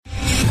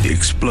the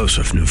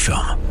explosive new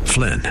film,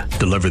 Flynn,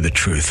 Deliver the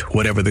Truth,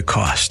 Whatever the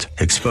Cost,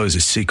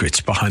 exposes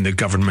secrets behind the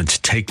government's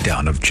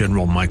takedown of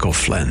General Michael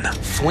Flynn.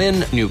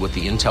 Flynn knew what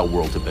the intel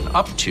world had been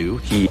up to.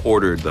 He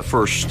ordered the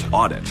first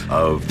audit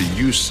of the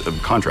use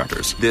of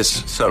contractors.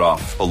 This set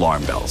off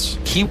alarm bells.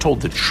 He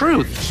told the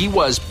truth. He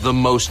was the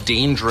most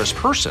dangerous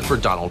person for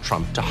Donald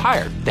Trump to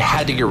hire. They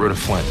had to get rid of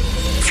Flynn.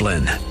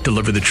 Flynn,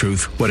 Deliver the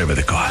Truth, Whatever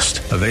the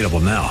Cost. Available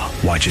now.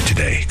 Watch it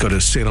today. Go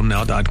to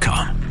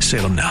salemnow.com.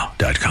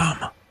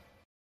 salemnow.com.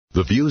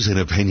 The views and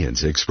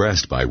opinions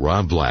expressed by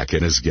Rob Black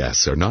and his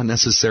guests are not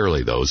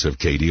necessarily those of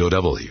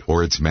KDOW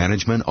or its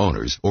management,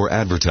 owners, or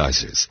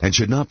advertisers, and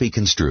should not be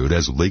construed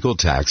as legal,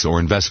 tax, or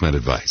investment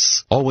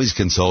advice. Always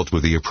consult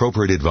with the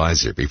appropriate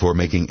advisor before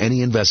making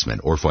any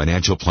investment or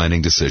financial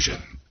planning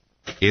decision.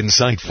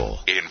 Insightful,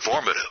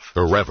 informative,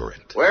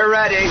 irreverent. We're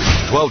ready.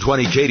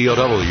 1220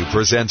 KDOW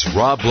presents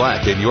Rob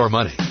Black and Your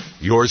Money,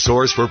 your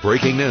source for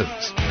breaking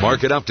news,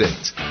 market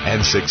updates,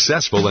 and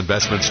successful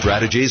investment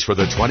strategies for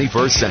the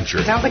 21st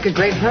century. Sounds like a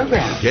great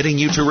program. Getting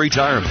you to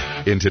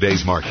retirement in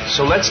today's market.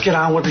 So let's get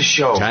on with the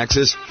show.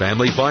 Taxes,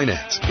 family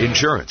finance,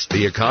 insurance,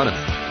 the economy,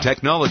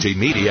 technology,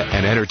 media,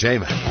 and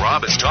entertainment.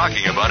 Rob is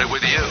talking about it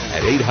with you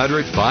at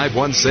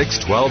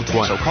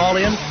 800-516-1220. So call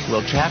in,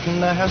 we'll chat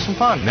and have some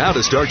fun. Now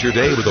to start your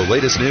day with the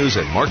latest news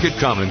and market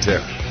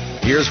commentary.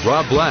 Here's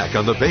Rob Black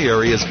on the Bay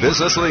Area's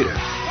business leader,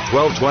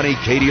 1220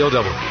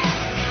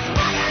 KDOW.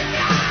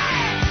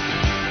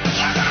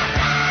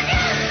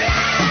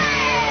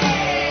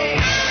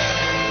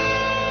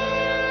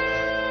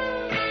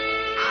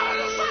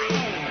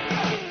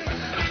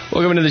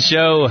 Welcome to the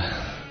show.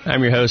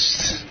 I'm your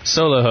host,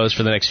 solo host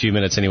for the next few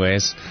minutes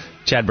anyways.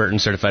 Chad Burton,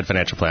 certified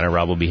financial planner.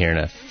 Rob will be here in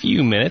a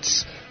few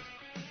minutes.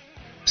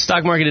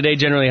 Stock market today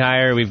generally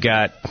higher. We've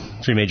got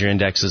three major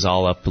indexes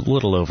all up a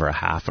little over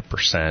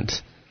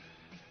 0.5%.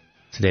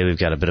 Today we've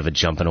got a bit of a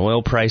jump in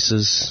oil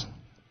prices.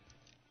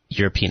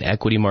 European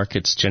equity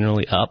markets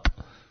generally up.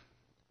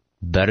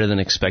 Better than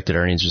expected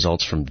earnings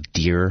results from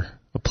Deere,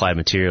 Applied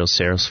Materials,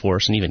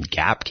 Salesforce, and even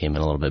Gap came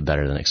in a little bit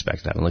better than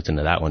expected. I haven't looked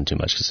into that one too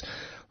much because a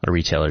lot of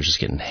retailers just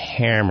getting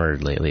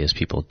hammered lately as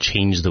people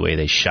change the way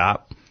they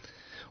shop.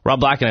 Rob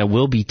Black and I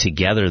will be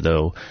together,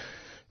 though,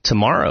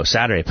 tomorrow,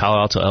 Saturday, Palo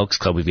Alto Elks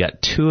Club. We've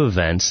got two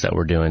events that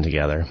we're doing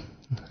together.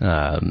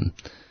 And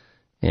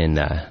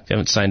if you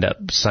haven't signed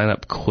up, sign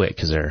up quick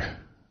because they're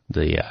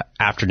the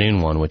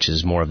afternoon one, which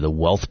is more of the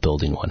wealth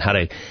building one. How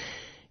to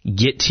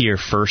get to your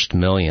first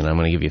million. I'm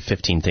going to give you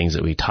 15 things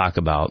that we talk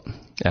about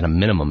at a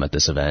minimum at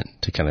this event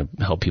to kind of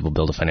help people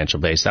build a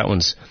financial base. That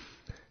one's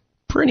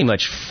pretty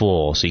much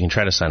full, so you can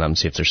try to sign up and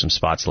see if there's some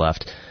spots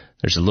left.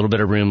 There's a little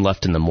bit of room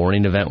left in the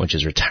morning event, which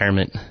is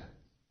retirement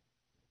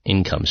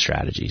income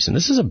strategies. And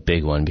this is a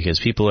big one because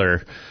people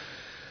are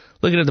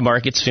looking at the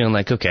markets feeling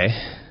like, okay,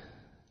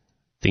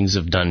 things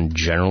have done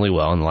generally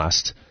well in the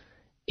last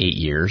 8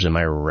 years. Am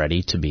I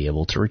ready to be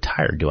able to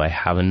retire? Do I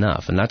have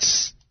enough? And that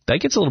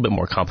gets a little bit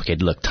more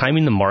complicated. Look,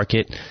 timing the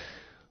market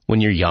when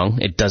you're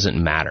young, it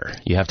doesn't matter.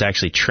 You have to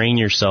actually train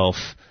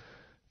yourself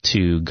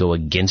to go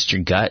against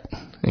your gut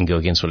and go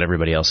against what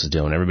everybody else is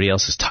doing. Everybody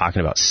else is talking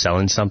about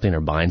selling something or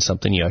buying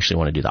something. You actually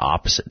want to do the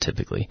opposite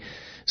typically.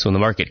 So when the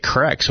market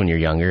corrects when you're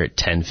younger at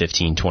 10,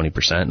 15,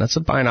 20%, that's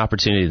a buying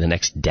opportunity the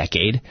next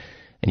decade.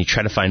 And you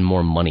try to find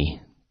more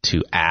money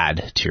to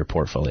add to your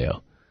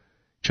portfolio.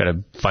 Try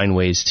to find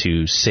ways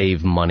to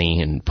save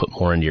money and put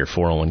more into your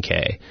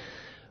 401k.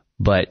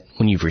 But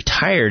when you've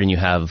retired and you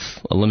have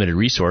a limited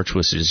resource,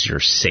 which is your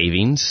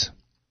savings,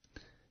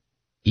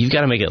 you've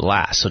got to make it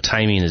last. So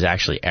timing is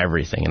actually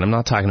everything. And I'm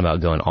not talking about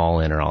going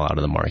all in or all out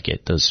of the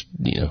market. Those,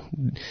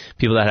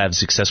 people that have a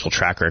successful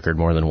track record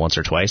more than once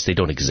or twice, they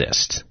don't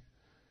exist.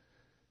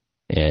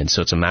 And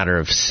so it's a matter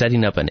of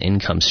setting up an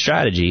income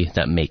strategy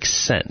that makes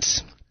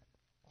sense.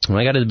 When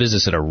I got into the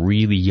business at a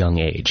really young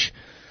age,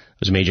 I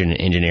was majoring in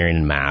engineering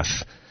and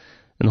math.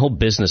 And the whole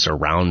business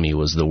around me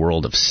was the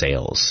world of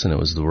sales. And it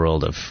was the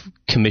world of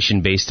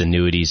commission-based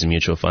annuities and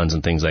mutual funds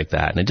and things like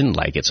that. And I didn't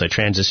like it. So I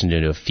transitioned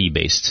into a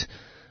fee-based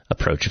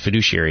approach, a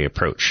fiduciary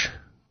approach.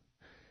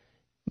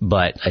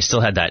 But I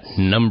still had that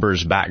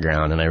numbers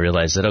background, and I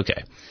realized that,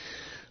 okay,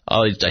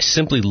 I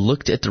simply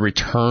looked at the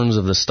returns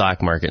of the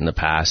stock market in the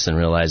past and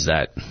realized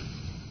that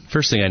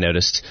first thing I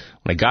noticed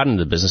when I got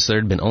into the business, there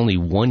had been only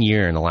 1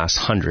 year in the last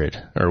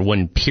 100, or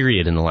one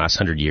period in the last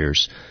 100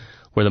 years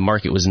where the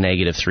market was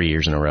negative 3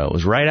 years in a row. It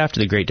was right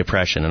after the Great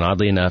Depression, and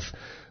oddly enough,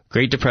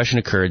 Great Depression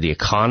occurred, the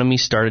economy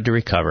started to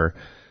recover,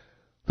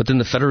 but then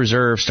the Federal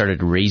Reserve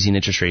started raising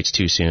interest rates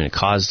too soon. It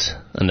caused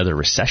another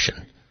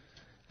recession.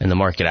 And the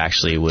market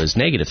actually was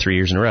negative 3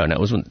 years in a row. Now, it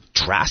wasn't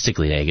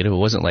drastically negative. It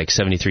wasn't like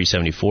 73,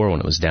 74 when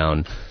it was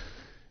down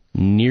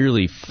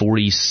nearly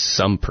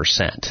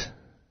 40-some%.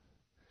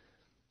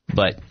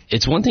 But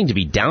it's one thing to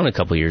be down a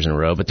couple of years in a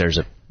row, but there's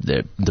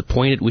the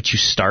point at which you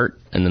start,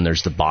 and then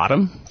there's the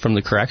bottom from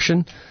the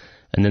correction,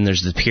 and then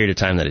there's the period of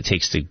time that it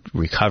takes to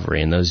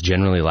recovery. And those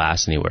generally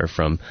last anywhere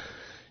from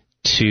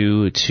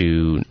 2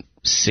 to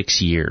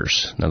 6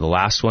 years. Now, the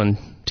last one,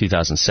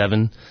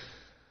 2007,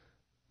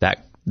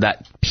 that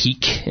that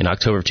peak in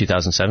October of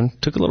 2007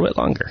 took a little bit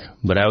longer.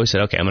 But I always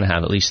said, okay, I'm going to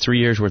have at least 3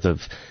 years worth of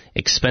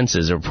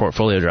expenses or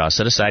portfolio draws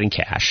set aside in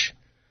cash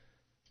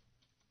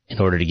in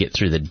order to get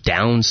through the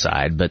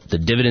downside. But the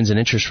dividends and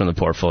interest from the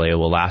portfolio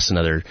will last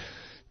another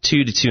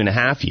 2 to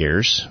 2.5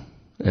 years,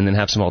 and then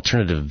have some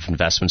alternative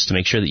investments to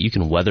make sure that you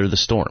can weather the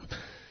storm.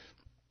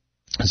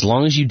 As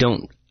long as you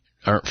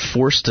aren't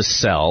forced to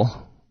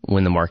sell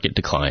when the market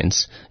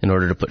declines in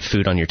order to put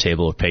food on your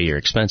table or pay your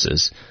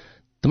expenses,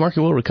 the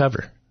market will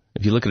recover.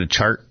 If you look at a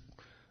chart,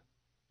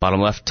 bottom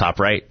left, top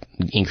right,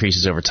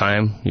 increases over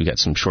time. You've got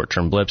some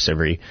short-term blips.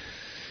 Every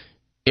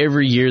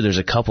year there's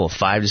a couple of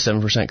 5 to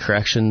 7%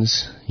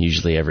 corrections.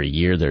 Usually every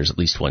year there's at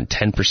least one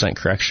 10%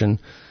 correction.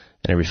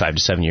 And every 5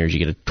 to 7 years you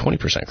get a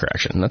 20%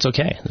 correction. And that's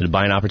okay. There's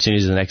buying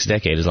opportunities in the next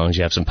decade as long as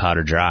you have some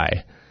powder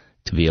dry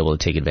to be able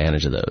to take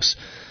advantage of those.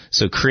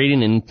 So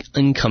creating an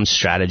income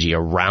strategy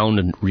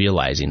around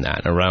realizing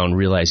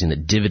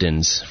that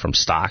dividends from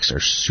stocks are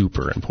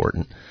super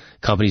important.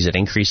 Companies that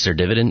increase their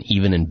dividend,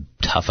 even in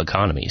tough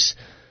economies,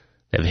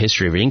 they have a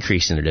history of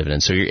increasing their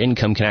dividends. So your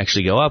income can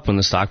actually go up when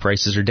the stock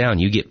prices are down.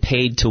 You get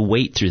paid to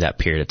wait through that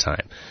period of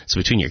time. So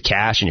between your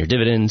cash and your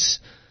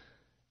dividends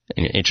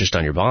and your interest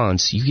on your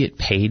bonds, you get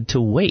paid to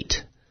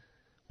wait.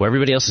 Where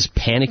everybody else is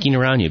panicking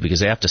around you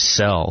because they have to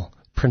sell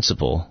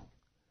principal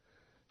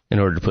in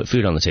order to put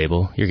food on the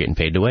table, you're getting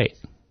paid to wait.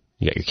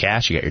 You got your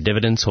cash, you got your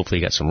dividends, hopefully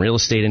you got some real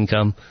estate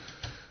income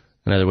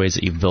and other ways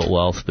that you've built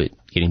wealth, but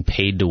getting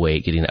paid to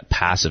wait, getting that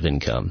passive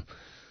income,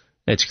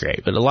 it's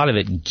great. But a lot of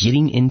it,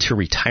 getting into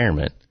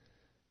retirement,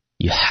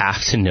 you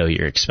have to know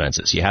your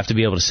expenses. You have to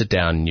be able to sit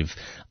down and you've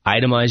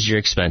itemized your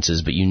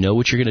expenses, but you know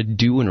what you're going to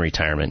do in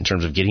retirement in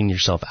terms of getting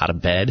yourself out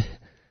of bed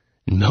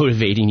and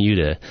motivating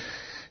you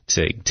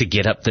to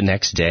get up the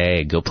next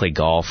day, go play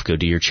golf, go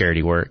do your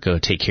charity work, go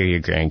take care of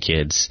your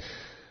grandkids,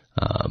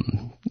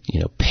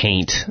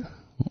 paint,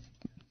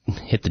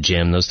 hit the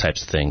gym, those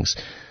types of things.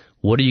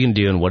 What are you going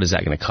to do and what is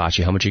that going to cost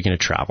you? How much are you going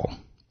to travel?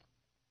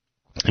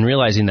 And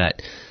realizing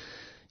that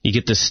you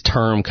get this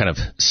term kind of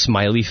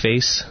smiley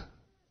face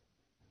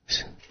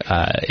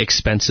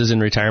expenses in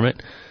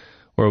retirement,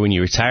 where when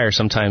you retire,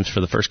 sometimes for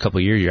the first couple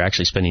of years, you're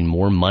actually spending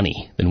more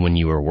money than when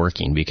you were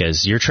working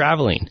because you're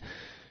traveling.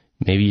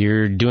 Maybe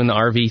you're doing the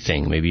RV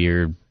thing. Maybe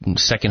you're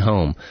second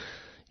home.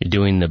 You're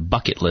doing the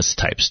bucket list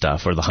type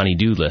stuff or the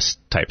honey-do list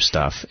type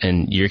stuff.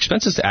 And your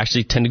expenses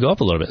actually tend to go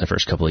up a little bit in the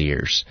first couple of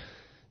years.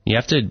 You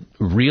have to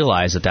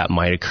realize that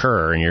might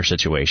occur in your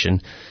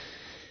situation.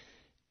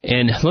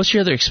 And most of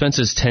your other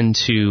expenses tend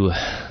to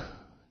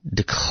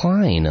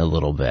decline a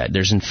little bit.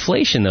 There's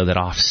inflation, though, that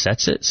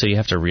offsets it, so you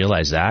have to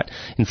realize that.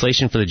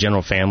 Inflation for the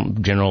general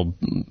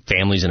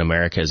families in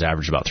America has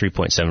averaged about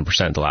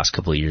 3.7% the last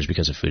couple of years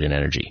because of food and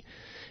energy.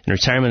 In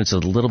retirement, it's a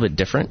little bit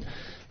different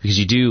because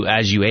you do,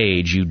 as you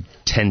age, you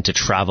tend to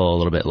travel a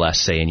little bit less,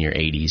 say, in your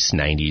 80s,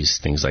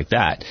 90s, things like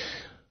that.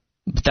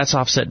 But that's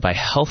offset by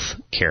health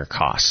care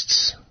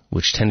costs,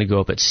 which tend to go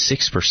up at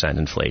 6%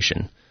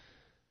 inflation.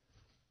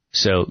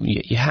 So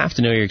you have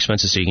to know your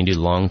expenses so you can do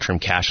long-term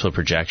cash flow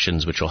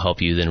projections, which will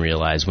help you then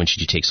realize when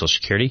should you take Social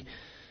Security. Do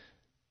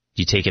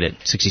you take it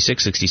at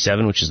 66,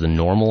 67, which is the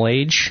normal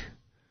age?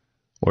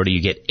 Or do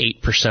you get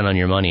 8% on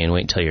your money and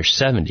wait until you're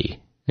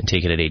 70 and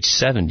take it at age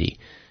 70?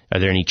 Are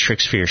there any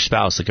tricks for your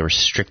spouse, like a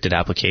restricted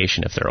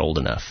application if they're old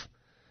enough?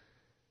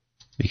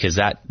 Because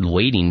that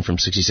waiting from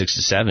 66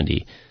 to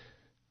 70,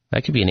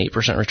 that could be an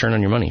 8% return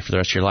on your money for the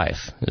rest of your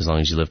life, as long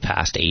as you live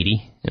past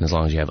 80 and as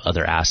long as you have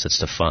other assets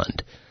to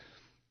fund.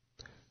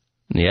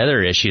 And the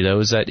other issue, though,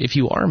 is that if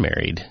you are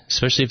married,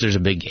 especially if there's a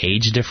big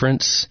age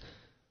difference,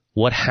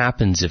 what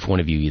happens if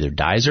one of you either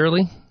dies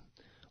early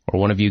or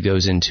one of you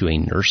goes into a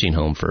nursing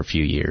home for a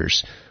few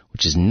years,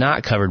 which is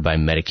not covered by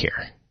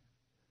Medicare?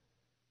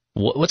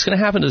 What's going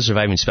to happen to the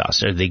surviving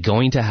spouse? Are they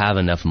going to have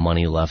enough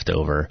money left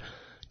over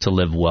to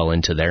live well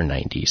into their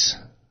 90s?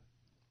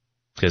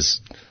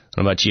 Because, I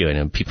don't know about you, I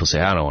know people say,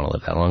 I don't want to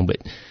live that long, but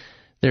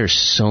there are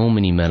so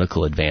many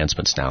medical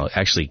advancements now.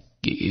 Actually,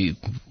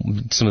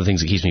 some of the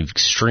things that keeps me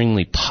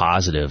extremely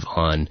positive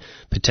on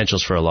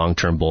potentials for a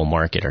long-term bull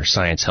market are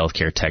science,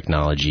 healthcare,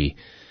 technology,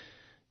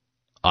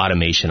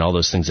 automation, all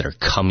those things that are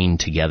coming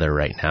together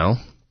right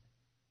now.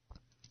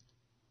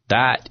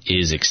 That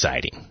is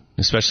exciting,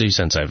 especially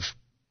since I've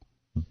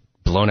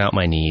blown out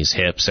my knees,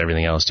 hips,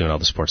 everything else, doing all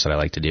the sports that I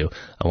like to do.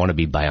 I want to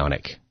be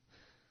bionic.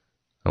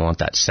 I want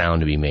that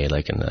sound to be made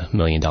like in the $1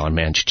 Million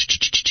Man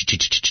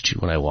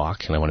when I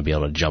walk, and I want to be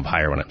able to jump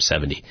higher when I'm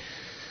 70.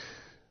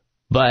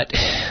 But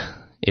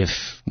if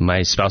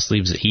my spouse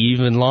leaves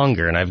even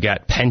longer and I've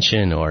got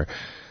pension or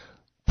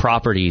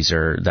properties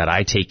or that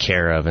I take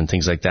care of and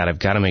things like that, I've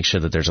got to make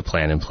sure that there's a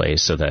plan in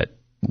place so that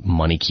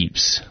money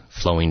keeps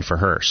flowing for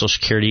her. Social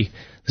Security,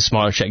 the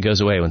smaller check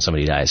goes away when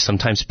somebody dies.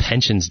 Sometimes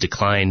pensions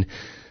decline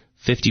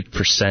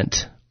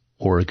 50%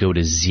 or go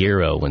to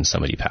zero when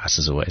somebody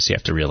passes away. So you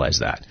have to realize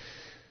that.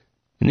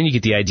 And then you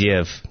get the idea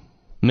of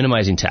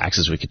minimizing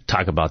taxes. We could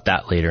talk about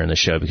that later in the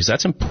show because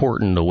that's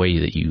important, the way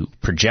that you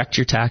project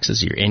your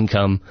taxes, your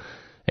income,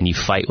 and you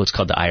fight what's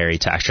called the IRA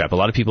tax trap. A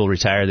lot of people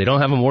retire. They don't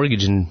have a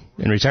mortgage in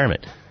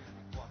retirement.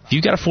 If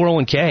you've got a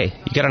 401k,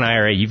 you've got an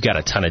IRA, you've got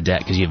a ton of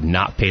debt because you have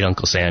not paid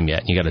Uncle Sam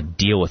yet. You got to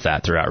deal with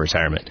that throughout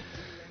retirement.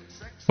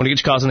 Want to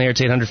get your calls in the air?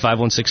 It's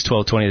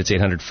 800-516-1220. That's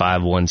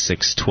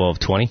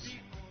 800-516-1220.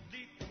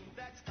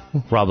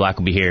 Rob Black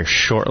will be here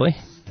shortly.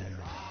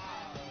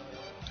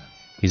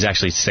 He's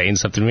actually saying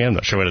something to me. I'm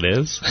not sure what it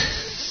is.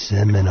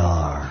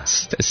 Seminar.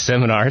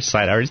 Seminar.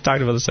 I already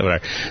talked about the seminar.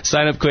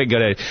 Sign up quick. Go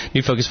to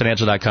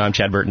newfocusfinancial.com,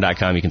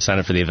 chadburton.com. You can sign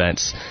up for the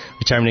events.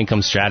 Retirement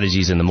income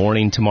strategies in the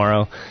morning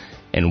tomorrow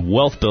and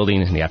wealth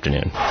building in the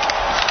afternoon. AM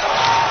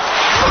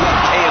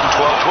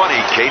 1220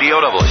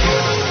 KDOW.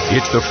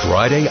 It's the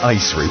Friday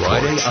Ice Report.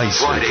 Friday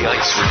Ice Report.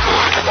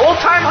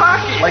 Old-time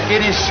hockey. Like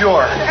it is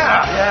sure.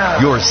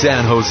 Yeah. Your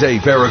San Jose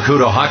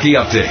Barracuda hockey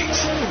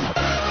update.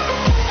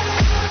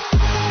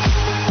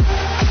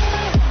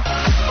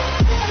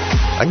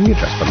 I can get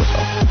dressed by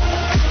myself.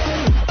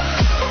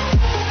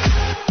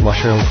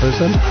 Wash your own clothes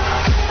then?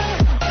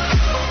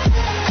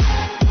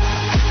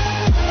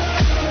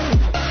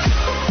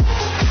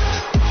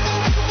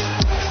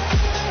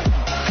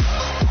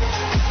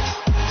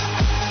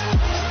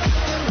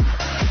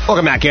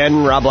 Welcome back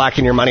in. Rob Black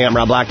and Your Money. I'm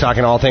Rob Black,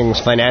 talking all things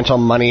financial,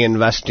 money,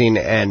 investing,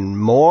 and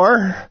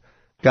more.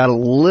 Got a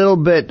little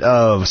bit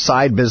of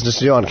side business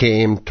to do on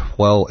AM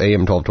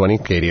 1220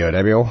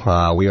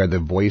 KDOW. We are the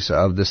voice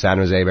of the San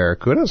Jose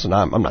Barracudas. And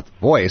I'm not the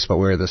voice, but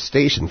we're the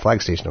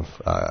flag station of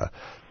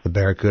the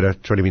Barracuda.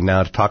 Joining me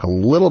now to talk a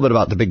little bit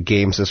about the big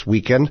games this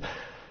weekend,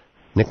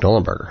 Nick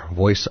Nollenberger,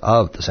 voice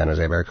of the San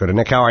Jose Barracuda.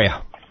 Nick, how are you?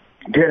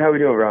 Good. How are we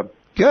doing, Rob?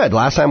 Good.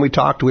 Last time we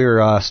talked, we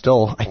were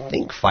still, I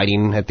think,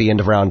 fighting at the end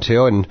of round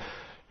 2, and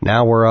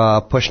now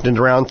we're pushing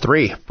into round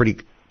 3. Pretty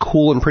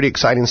cool and pretty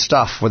exciting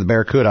stuff for the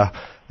Barracuda,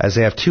 as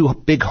they have 2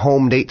 big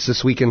home dates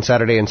this weekend,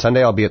 Saturday and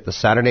Sunday. I'll be at the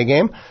Saturday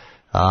game.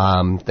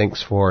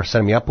 Thanks for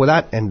setting me up with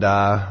that, and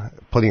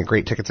putting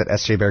great tickets at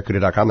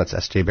sjbarracuda.com. That's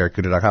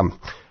sjbarracuda.com.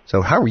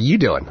 So how are you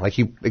doing? Like,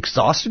 you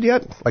exhausted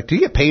yet? Like, do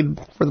you get paid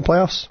for the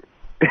playoffs?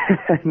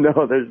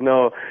 No, there's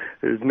no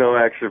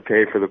extra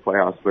pay for the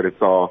playoffs, but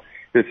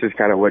this is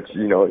kind of what,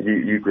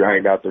 you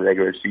grind out the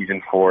regular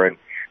season for, and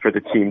for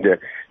the team to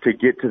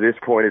get to this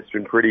point, it's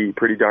been pretty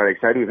darn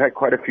exciting. We've had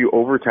quite a few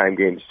overtime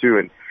games too,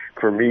 and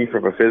for me,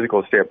 from a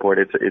physical standpoint,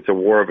 it's a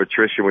war of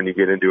attrition when you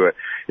get into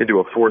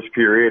a fourth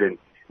period,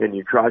 and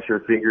you cross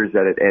your fingers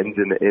that it ends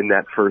in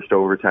that first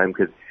overtime,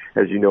 because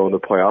as you know, in the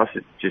playoffs,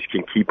 it just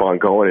can keep on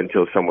going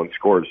until someone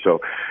scores. So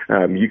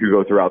you could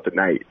go throughout the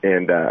night,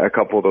 and a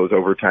couple of those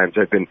overtimes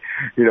have been,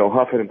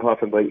 huffing and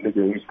puffing late in the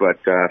games, but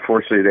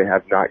fortunately they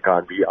have not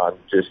gone beyond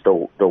just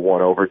the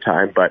one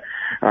overtime. But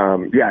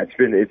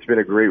it's been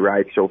a great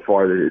ride so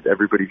far.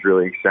 Everybody's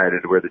really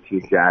excited where the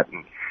team's at,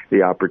 and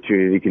the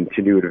opportunity to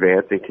continue to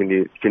advance and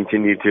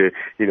continue to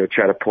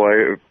try to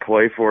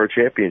play for a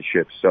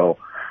championship. So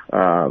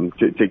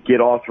to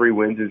get all 3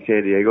 wins in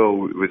San Diego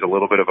was a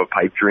little bit of a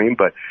pipe dream,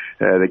 but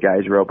the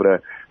guys were able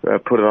to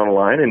put it on the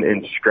line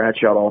and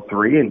scratch out all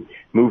 3 and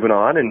moving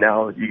on. And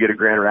now you get a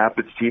Grand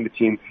Rapids team, a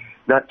team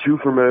not too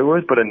familiar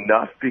with, but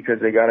enough because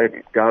they got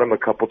them a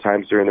couple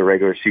times during the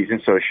regular season,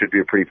 so it should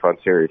be a pretty fun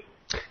series.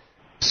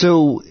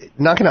 So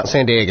knocking out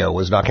San Diego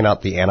was knocking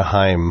out the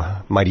Anaheim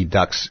Mighty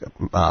Ducks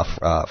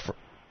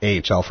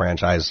AHL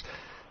franchise.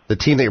 The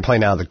team that you're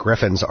playing now, the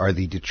Griffins, are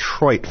the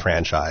Detroit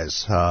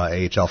franchise,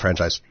 AHL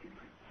franchise.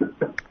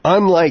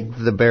 Unlike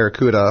the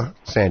Barracuda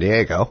San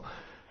Diego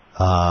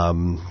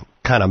kind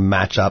of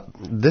matchup,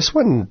 this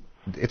one,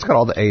 it's got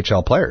all the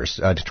AHL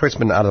players. Detroit's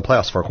been out of the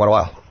playoffs for quite a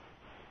while.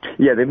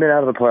 Yeah, they've been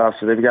out of the playoffs,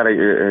 so they've got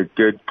a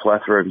good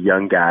plethora of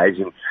young guys,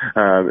 and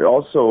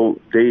also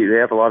they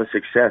have a lot of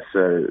success.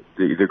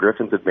 The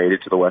Griffins have made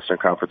it to the Western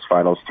Conference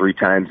Finals 3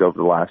 times over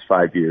the last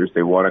 5 years.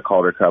 They won a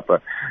Calder Cup a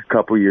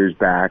couple years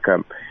back,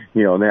 and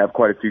they have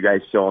quite a few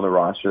guys still on the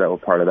roster that were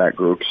part of that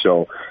group.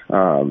 So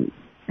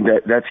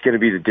that's going to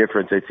be the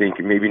difference, I think.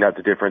 Maybe not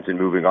the difference in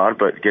moving on,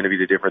 but going to be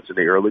the difference in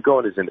the early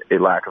going is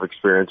a lack of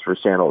experience for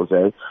San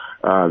Jose,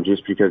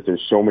 just because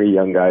there's so many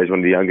young guys, one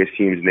of the youngest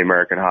teams in the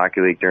American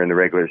Hockey League during the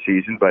regular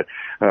season. But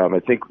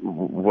I think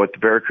what the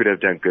Barracuda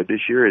have done good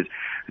this year is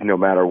no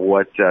matter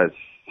what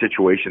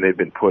situation they've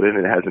been put in,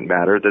 it hasn't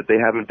mattered that they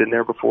haven't been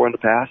there before in the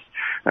past.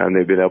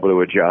 They've been able to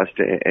adjust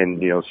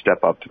and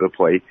step up to the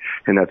plate,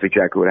 and that's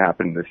exactly what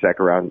happened in the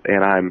second round.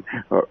 Anaheim,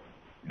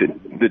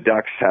 the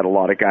Ducks had a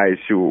lot of guys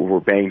who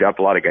were banged up,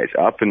 a lot of guys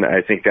up, and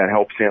I think that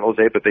helped San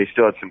Jose, but they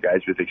still had some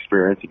guys with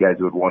experience, the guys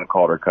who had won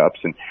Calder Cups,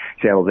 and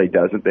San Jose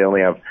doesn't. They only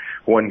have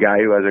one guy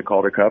who has a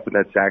Calder Cup, and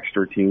that's Zach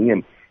Sturtini,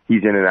 and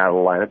he's in and out of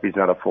the lineup. He's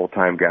not a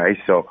full-time guy,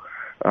 so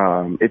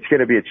it's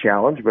going to be a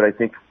challenge, but I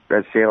think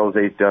as San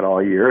Jose's done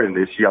all year in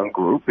this young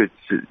group, it's,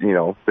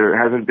 there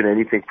hasn't been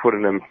anything put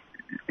in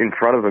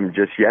front of them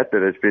just yet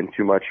that has been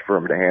too much for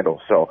them to handle.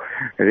 So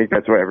I think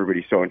that's why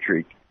everybody's so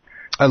intrigued.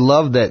 I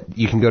love that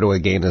you can go to a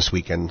game this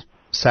weekend,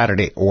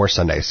 Saturday or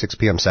Sunday, 6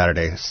 p.m.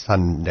 Saturday,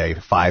 Sunday,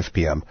 5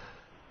 p.m.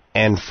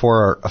 And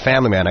for a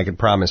family man, I can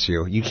promise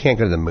you, you can't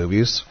go to the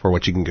movies for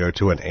what you can go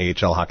to an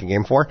AHL hockey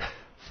game for.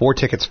 4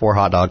 tickets, 4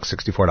 hot dogs,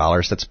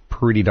 $64. That's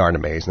pretty darn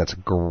amazing. That's a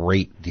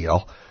great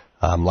deal.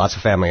 Lots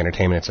of family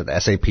entertainment. It's at the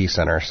SAP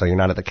Center, so you're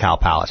not at the Cal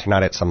Palace. You're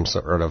not at some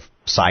sort of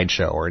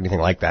sideshow or anything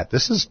like that.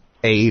 This is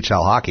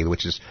AHL hockey,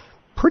 which is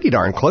pretty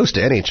darn close to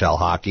NHL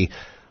hockey,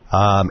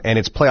 and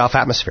it's playoff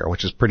atmosphere,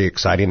 which is pretty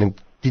exciting.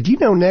 And did you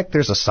know, Nick,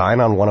 there's a sign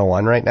on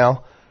 101 right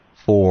now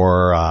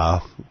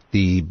for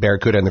the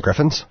Barracuda and the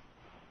Griffins?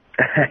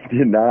 I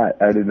did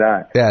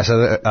not. Yeah,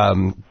 so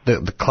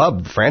the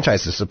club, the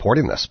franchise is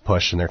supporting this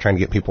push, and they're trying to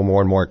get people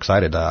more and more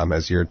excited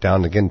as you're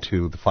down again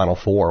to the Final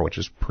Four, which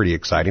is pretty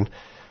exciting.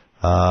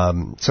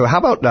 So how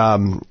about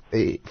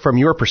from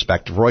your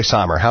perspective, Roy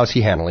Sommer, how is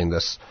he handling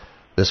this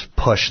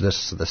push,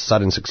 this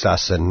sudden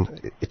success,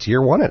 and it's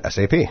year one at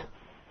SAP?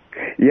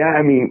 Yeah,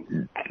 I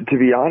mean, to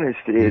be honest,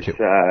 it's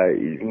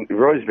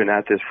Roy's been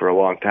at this for a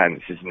long time.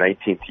 This is his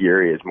 19th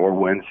year. He has more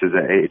wins as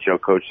an AHL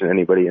coach than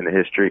anybody in the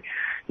history,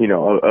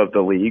 of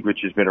the league, which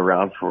has been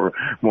around for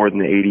more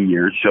than 80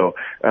 years. So,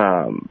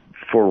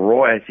 for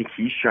Roy, I think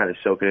he's trying to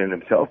soak it in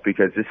himself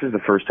because this is the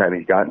first time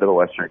he's gotten to the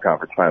Western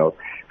Conference Finals.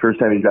 First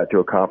time he's got to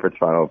a conference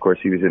final. Of course,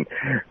 he was in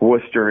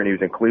Worcester and he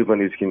was in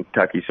Cleveland, he was in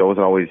Kentucky, so he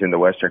wasn't always in the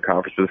Western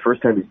Conference. But the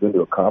first time he's been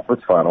to a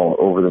conference final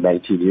over the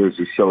 19 years,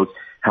 he shows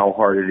how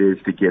hard it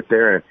is to get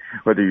there. And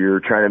whether you're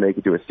trying to make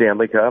it to a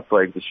Stanley Cup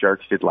like the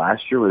Sharks did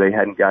last year where they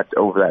hadn't got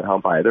over that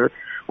hump either,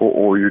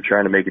 or you're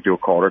trying to make it to a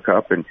Calder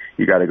Cup and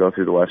you got to go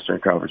through the Western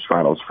Conference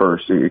Finals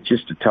first. It's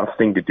just a tough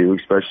thing to do,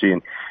 especially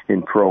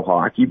in pro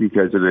hockey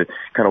because of the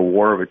kind of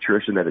war of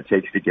attrition that it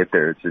takes to get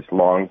there. It's this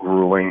long,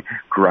 grueling,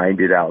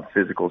 grinded out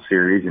physical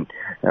series. And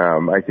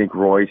I think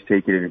Roy's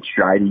taken it in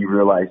stride. He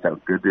realized how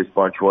good this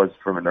bunch was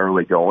from an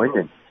early going.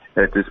 And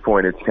at this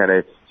point, it's kind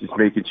of just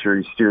making sure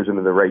he steers them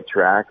in the right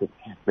track, and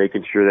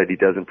making sure that he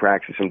doesn't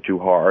practice them too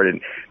hard,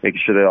 and making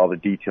sure that all the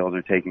details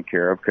are taken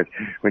care of. Because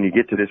when you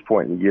get to this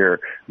point in the year,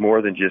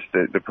 more than just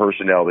the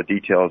personnel, the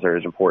details are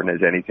as important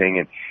as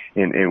anything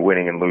in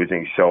winning and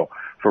losing. So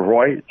for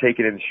Roy,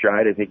 taking it in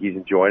stride, I think he's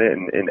enjoying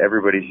it, and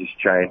everybody's just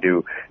trying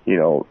to,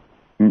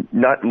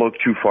 not look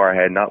too far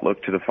ahead, not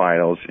look to the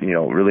finals,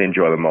 really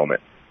enjoy the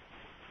moment.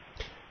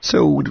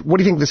 So what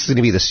do you think this is going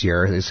to be this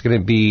year? Is it going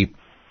to be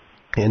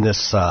in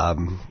this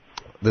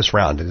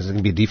round? Is it going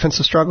to be a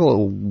defensive struggle?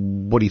 Or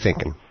what are you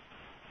thinking?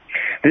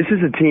 This is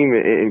a team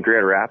in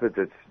Grand Rapids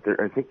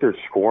I think they're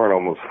scoring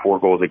almost 4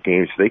 goals a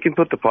game, so they can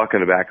put the puck in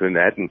the back of the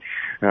net. And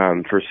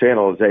for San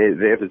Jose,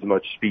 they have as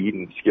much speed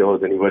and skill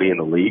as anybody in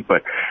the league,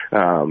 but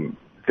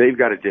they've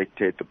got to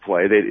dictate the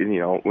play. They,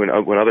 when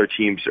other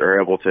teams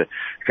are able to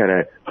kind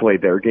of play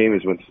their game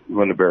is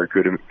when the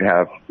Barracuda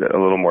have a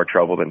little more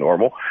trouble than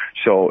normal.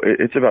 So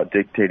it's about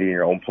dictating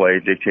your own play,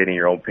 dictating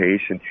your own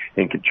pace, and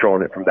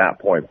controlling it from that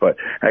point. But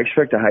I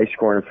expect a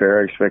high-scoring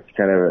affair. I expect to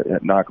kind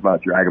of knock them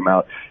out, drag them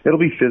out. It'll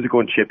be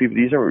physical and chippy, but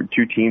these are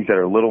two teams that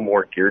are a little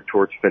more geared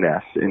towards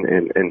finesse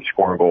and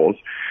scoring goals.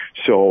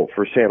 So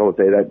for San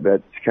Jose,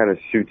 that kind of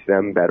suits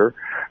them better.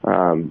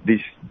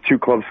 These two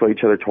clubs play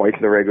each other twice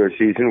in the regular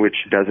season, which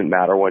doesn't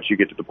matter once you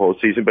get to the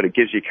postseason, but it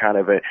gives you kind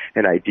of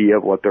an idea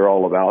of what they're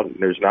all about.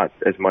 There's not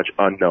as much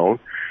unknown.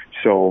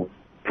 So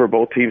for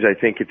both teams, I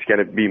think it's going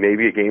to be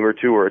maybe a game or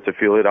two where it's a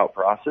feel-it-out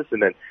process,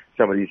 and then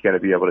somebody's got to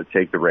be able to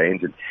take the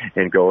reins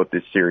and go with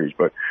this series.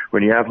 But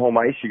when you have home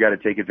ice, you got to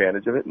take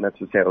advantage of it, and that's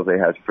what San Jose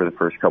has for the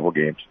first couple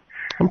games.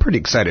 I'm pretty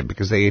excited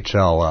because the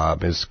AHL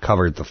has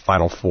covered the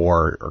Final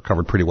Four, or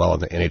covered pretty well on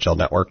the NHL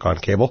Network on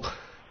cable.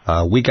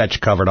 We got you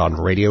covered on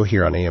radio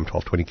here on AM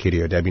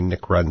 1220 KDOW.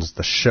 Nick runs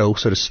the show,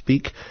 so to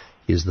speak.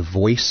 He is the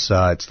voice.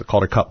 It's the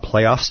Calder Cup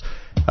playoffs.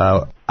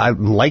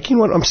 I'm liking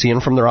what I'm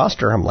seeing from the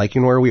roster. I'm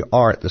liking where we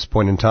are at this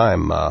point in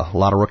time. A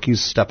lot of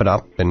rookies stepping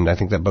up, and I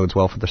think that bodes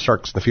well for the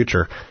Sharks in the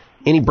future.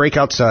 Any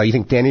breakouts? You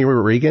think Danny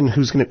Regan,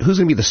 who's going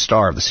to be the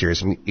star of the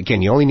series? I mean,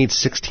 again, you only need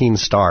 16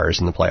 stars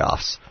in the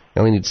playoffs.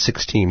 You only need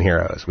 16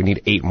 heroes. We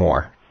need 8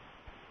 more.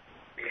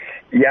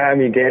 Yeah, I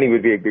mean, Danny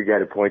would be a good guy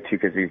to point to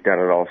because he's done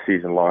it all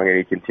season long, and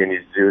he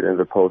continues to do it in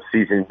the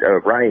postseason.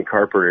 Ryan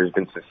Carper has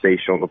been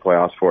sensational in the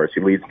playoffs for us.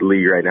 He leads the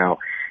league right now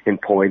in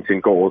points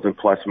and goals and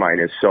plus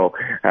minus. So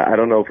I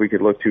don't know if we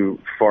could look too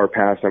far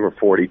past number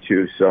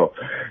 42. So,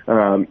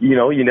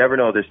 you never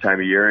know this time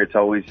of year. It's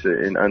always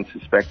an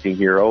unsuspecting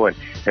hero, and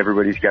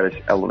everybody's got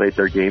to elevate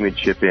their game and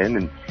chip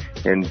in.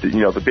 And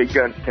the big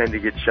guns tend to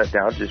get shut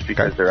down just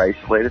because they're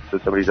isolated, so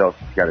somebody else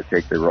has got to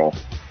take their role.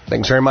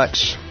 Thanks very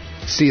much.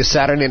 See you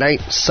Saturday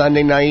night,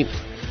 Sunday night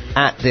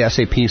at the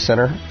SAP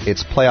Center.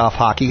 It's playoff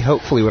hockey.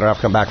 Hopefully we don't have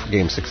to come back for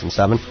Game 6 and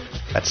 7.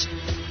 That's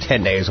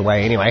 10 days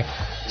away anyway.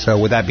 So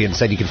with that being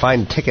said, you can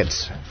find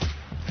tickets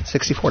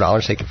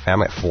 $64. Take your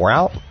family at 4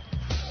 out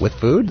with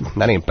food.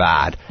 That ain't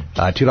bad.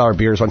 $2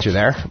 beers once you're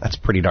there. That's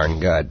pretty darn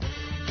good.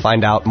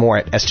 Find out more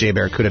at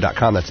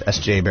sjbarracuda.com. That's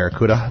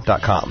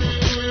sjbarracuda.com.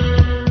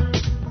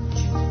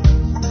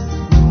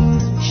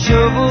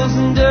 Shovels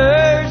and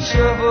dirt,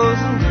 shovels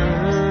and dirt.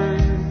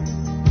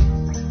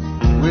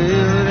 Well,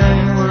 it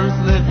ain't worth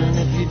living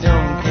if you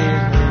don't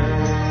get hurt.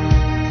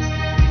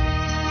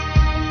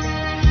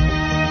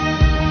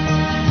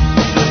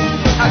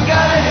 I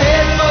got a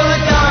head full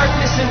of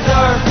darkness, and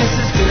darkness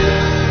is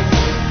good.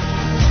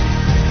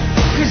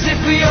 'Cause if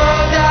we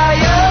all die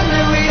young,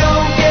 then we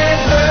don't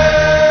get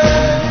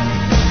hurt.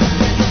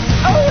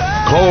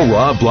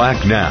 Rob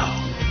Black now.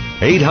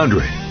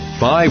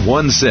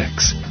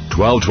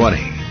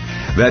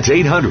 800-516-1220. That's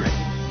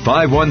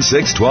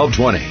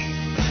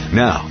 800-516-1220.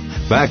 Now,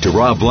 back to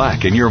Rob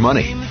Black and Your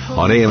Money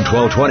on AM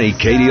 1220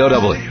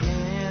 KDOW.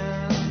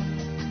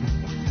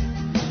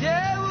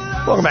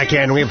 Welcome back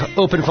in. We have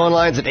open phone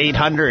lines at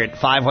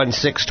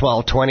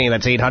 800-516-1220.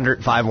 That's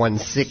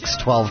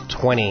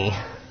 800-516-1220.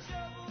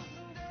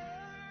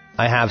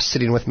 I have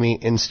sitting with me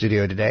in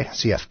studio today,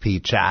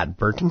 CFP Chad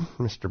Burton.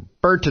 Mr.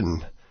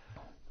 Burton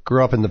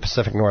grew up in the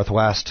Pacific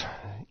Northwest.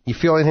 You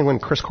feel anything when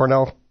Chris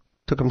Cornell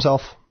took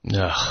himself?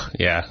 Ugh,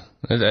 yeah.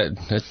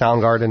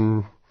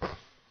 Soundgarden.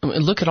 I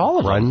mean, look at all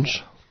of grunge.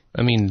 them.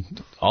 I mean,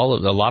 a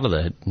lot of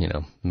the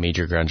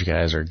major grunge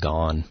guys are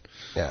gone.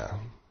 Yeah.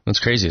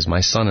 What's crazy is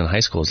my son in high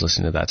school is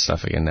listening to that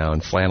stuff again now,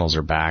 and flannels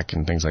are back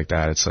and things like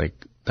that. It's like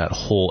that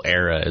whole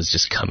era is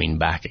just coming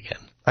back again.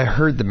 I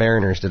heard the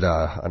Mariners did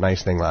a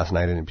nice thing last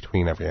night in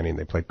between every inning.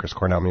 They played Chris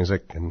Cornell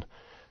music, and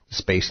the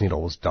Space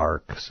Needle was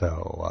dark.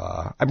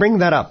 So I bring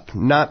that up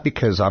not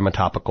because I'm a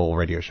topical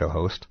radio show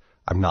host.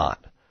 I'm not.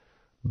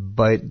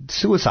 But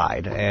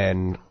suicide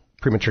and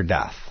premature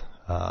death.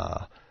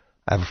 I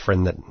have a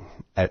friend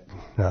that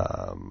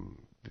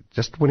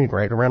just when he'd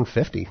right around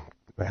 50,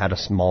 had a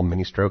small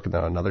mini stroke and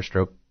then another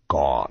stroke,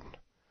 gone.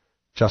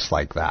 Just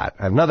like that.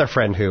 I have another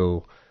friend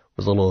who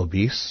was a little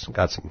obese,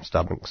 got some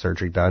stomach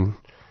surgery done,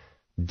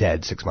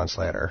 dead 6 months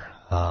later.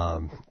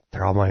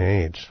 They're all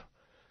my age.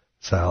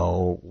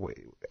 So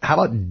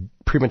how about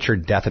premature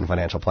death and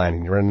financial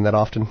planning? You run into that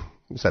often?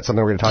 Is that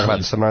something we're going to talk about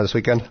in the seminar this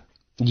weekend?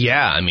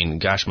 Yeah, I mean,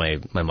 gosh, my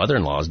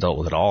mother-in-law has dealt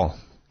with it all.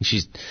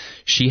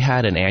 She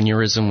had an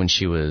aneurysm when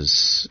she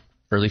was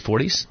early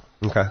 40s.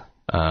 Okay.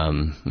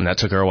 And that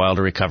took her a while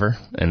to recover.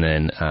 And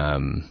then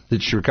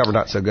did she recover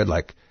not so good?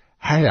 Like,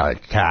 hey,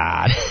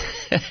 God.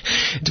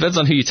 It depends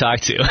on who you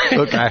talk to.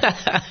 Okay.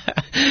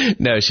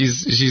 No,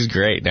 she's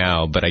great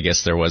now, but I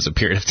guess there was a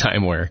period of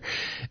time where,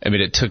 I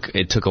mean, it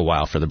took a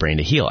while for the brain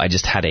to heal. I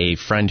just had a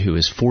friend who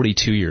is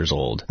 42 years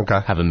old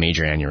have a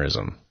major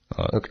aneurysm.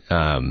 Okay.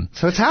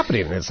 So it's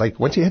happening. It's like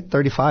once you hit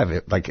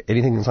 35, like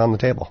anything is on the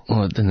table.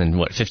 Well, and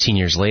then 15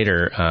 years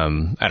later,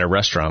 at a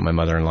restaurant, my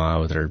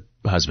mother-in-law with her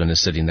husband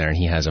is sitting there, and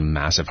he has a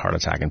massive heart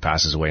attack and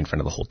passes away in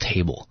front of the whole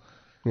table.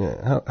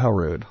 Yeah, how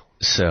rude.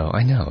 So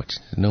I know,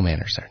 no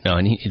manners there. No,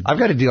 and I've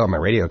got a deal on my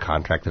radio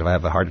contract that if I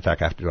have a heart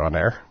attack, I have to do it on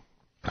air.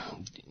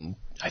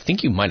 I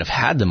think you might have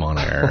had them on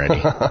air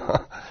already.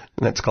 And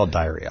that's called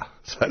diarrhea.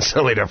 So that's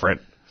totally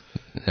different.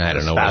 I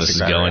don't know where this is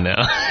going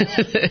now.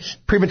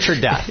 Premature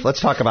death. Let's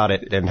talk about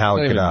it and how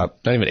it could... Not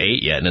even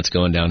 8 yet, and it's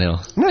going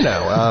downhill. No.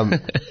 I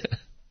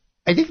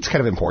think it's kind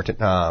of important.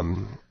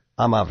 I'm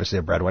obviously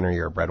a breadwinner.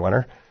 You're a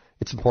breadwinner.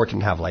 It's important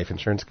to have life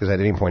insurance because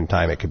at any point in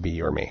time, it could be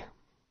you or me.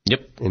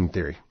 Yep. In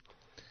theory.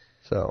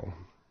 So...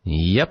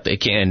 Yep, it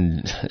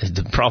can.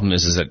 The problem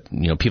is that,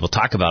 people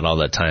talk about all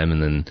that time,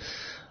 and then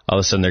all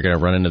of a sudden they're going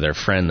to run into their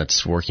friend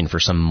that's working for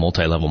some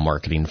multi-level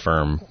marketing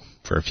firm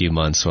for a few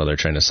months while they're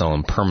trying to sell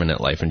them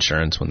permanent life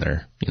insurance when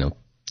they're,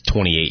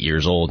 28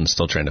 years old and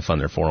still trying to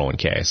fund their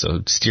 401k.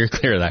 So steer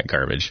clear of that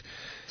garbage.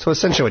 So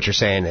essentially what you're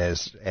saying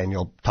is, and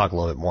you'll talk a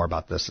little bit more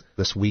about this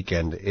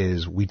weekend,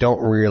 is we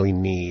don't really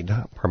need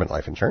permanent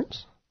life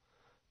insurance.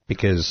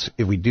 Because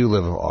if we do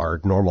live our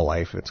normal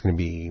life, it's going to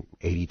be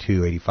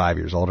 82, 85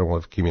 years old, and we'll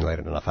have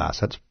accumulated enough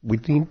assets. We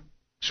need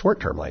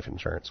short-term life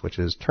insurance, which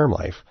is term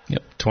life.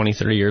 Yep, 20,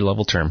 30-year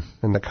level term.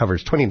 And that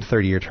covers 20 to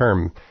 30-year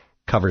term,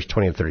 covers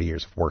 20 to 30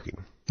 years of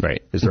working.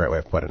 Right. Is the right way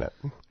of putting it.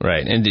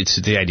 Right. And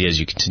the idea is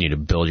you continue to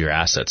build your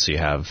assets. So you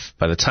have,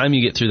 by the time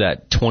you get through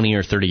that 20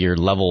 or 30-year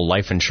level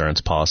life insurance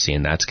policy,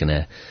 and that's going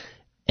to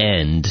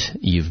end,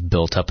 you've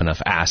built up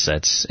enough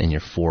assets in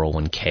your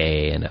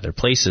 401k and other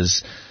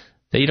places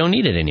that you don't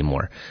need it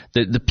anymore.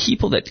 The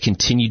people that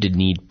continue to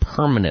need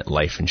permanent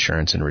life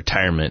insurance in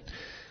retirement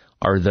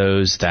are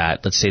those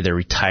that, let's say they're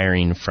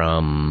retiring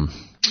from,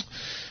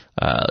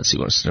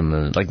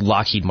 like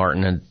Lockheed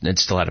Martin had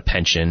still had a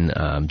pension,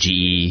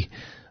 GE,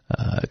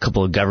 a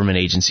couple of government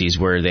agencies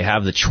where they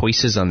have the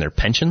choices on their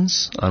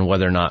pensions on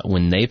whether or not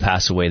when they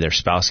pass away their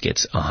spouse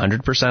gets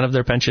 100% of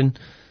their pension,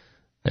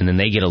 and then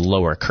they get a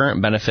lower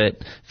current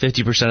benefit,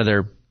 50% of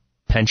their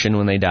pension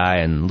when they die,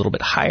 and a little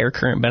bit higher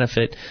current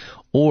benefit.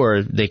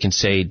 Or they can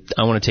say,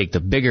 I want to take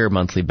the bigger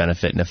monthly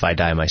benefit, and if I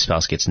die, my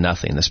spouse gets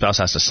nothing. The spouse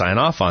has to sign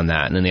off on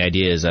that. And then the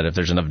idea is that if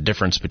there's enough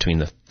difference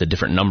between the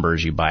different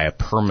numbers, you buy a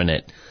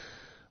permanent,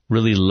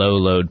 really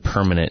low-load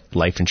permanent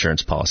life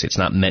insurance policy. It's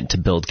not meant to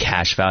build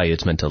cash value.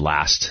 It's meant to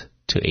last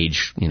to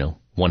age,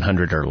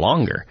 100 or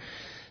longer.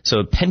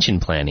 So pension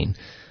planning,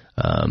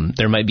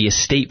 there might be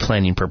estate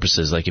planning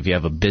purposes, like if you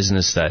have a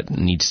business that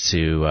needs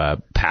to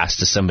pass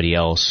to somebody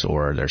else,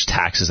 or there's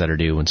taxes that are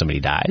due when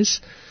somebody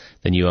dies,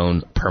 then you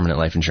own permanent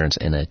life insurance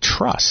in a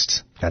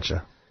trust.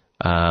 Gotcha.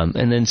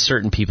 And then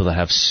certain people that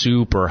have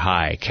super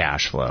high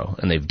cash flow,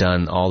 and they've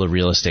done all the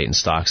real estate and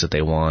stocks that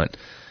they want.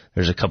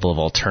 There's a couple of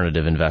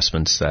alternative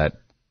investments that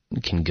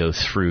can go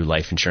through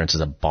life insurance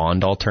as a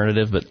bond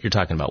alternative, but you're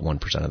talking about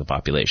 1% of the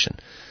population.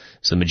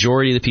 So the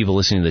majority of the people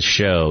listening to the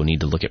show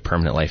need to look at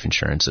permanent life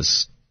insurance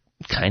as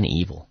kind of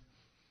evil.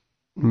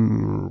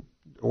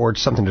 or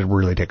something to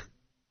really take a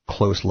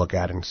close look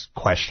at and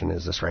question,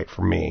 is this right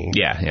for me?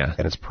 Yeah.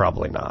 And it's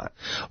probably not.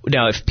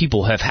 Now, if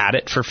people have had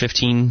it for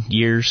 15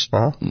 years,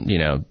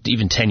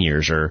 even 10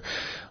 years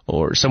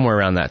or somewhere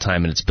around that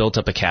time, and it's built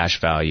up a cash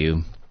value,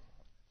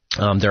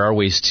 there are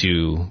ways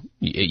to,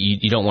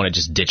 you don't want to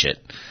just ditch it.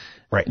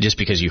 Right. Just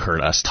because you heard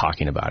us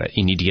talking about it.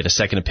 You need to get a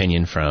second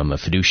opinion from a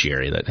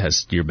fiduciary that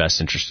has your best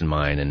interest in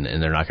mind, and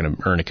they're not going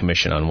to earn a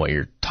commission on what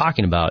you're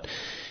talking about.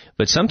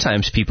 But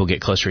sometimes people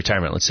get close to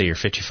retirement. Let's say you're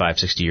 55,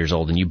 60 years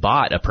old, and you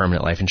bought a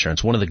permanent life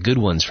insurance, one of the good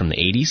ones from the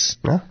 80s.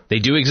 Yeah. They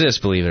do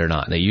exist, believe it or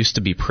not. They used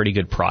to be pretty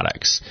good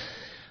products.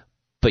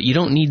 But you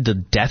don't need the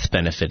death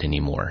benefit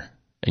anymore.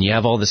 And you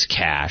have all this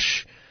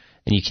cash,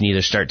 and you can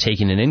either start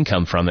taking an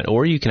income from it,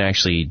 or you can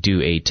actually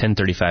do a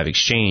 1035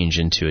 exchange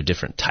into a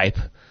different type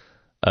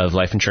of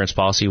life insurance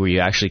policy where you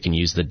actually can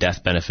use the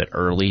death benefit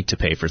early to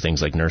pay for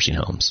things like nursing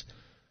homes.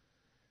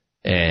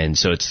 And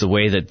so it's the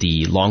way that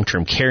the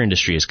long-term care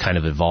industry has kind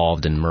of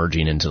evolved and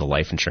merging into the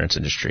life insurance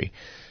industry.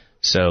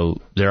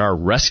 So there are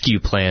rescue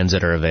plans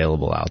that are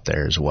available out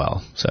there as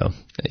well. So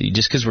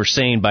just because we're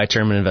saying buy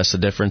term and invest the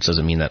difference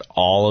doesn't mean that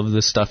all of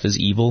this stuff is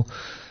evil.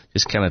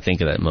 Just kind of think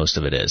of that most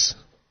of it is.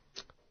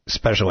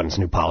 Especially when it's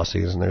new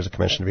policies and there's a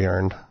commission to be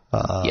earned.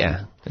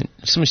 Yeah. And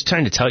somebody's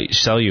trying to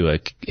sell you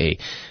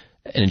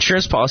an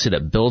insurance policy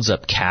that builds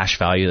up cash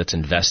value that's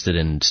invested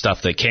in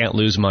stuff that can't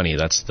lose money.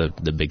 That's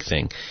the big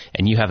thing.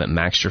 And you haven't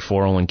maxed your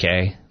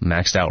 401k,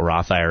 maxed out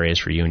Roth IRAs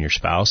for you and your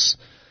spouse,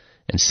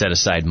 and set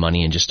aside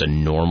money in just a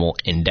normal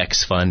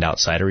index fund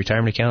outside of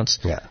retirement accounts.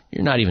 Yeah.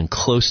 You're not even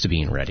close to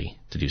being ready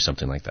to do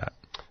something like that.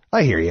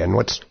 I hear you. And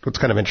what's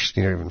kind of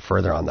interesting even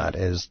further on that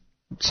is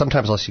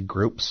sometimes I'll see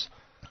groups,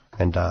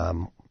 and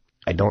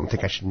I don't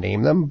think I should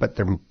name them, but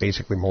they're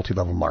basically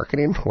multi-level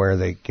marketing where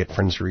they get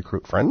friends to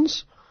recruit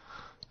friends.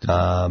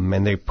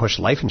 And they push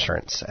life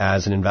insurance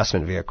as an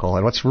investment vehicle.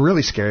 And what's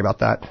really scary about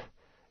that,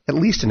 at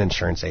least an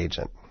insurance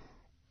agent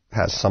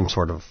has some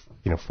sort of,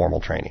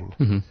 formal training.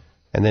 Mm-hmm.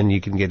 And then you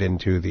can get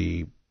into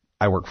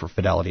I work for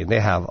Fidelity, and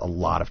they have a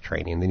lot of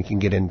training. Then you can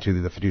get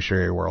into the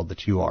fiduciary world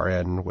that you are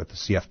in with the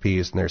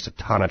CFPs, and there's a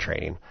ton of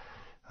training.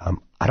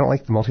 I don't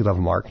like the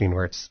multi-level marketing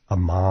where it's a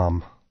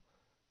mom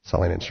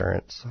selling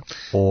insurance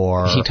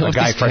or a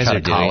guy fresh out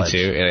of college.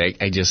 Too, and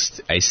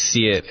I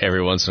see it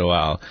every once in a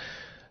while.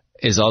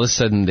 Is all of a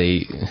sudden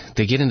they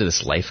get into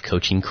this life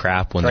coaching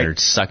crap when they're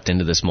sucked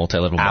into this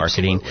multi-level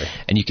marketing.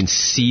 And you can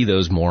see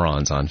those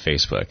morons on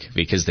Facebook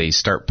because they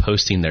start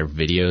posting their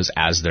videos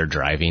as they're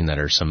driving that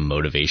are some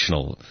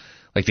motivational,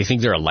 like they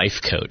think they're a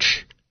life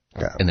coach.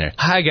 Yeah. And they're,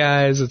 hi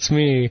guys, it's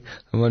me.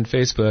 I'm on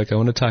Facebook. I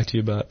want to talk to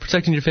you about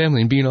protecting your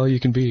family and being all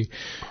you can be.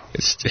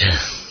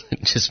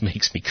 It just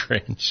makes me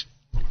cringe.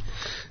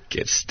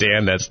 Can't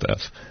stand that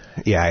stuff.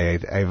 Yeah,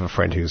 I have a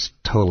friend who's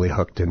totally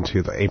hooked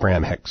into the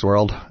Abraham Hicks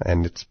world,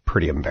 and it's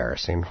pretty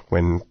embarrassing.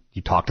 When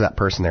you talk to that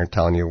person, they're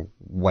telling you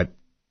what,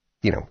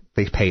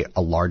 they pay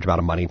a large amount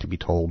of money to be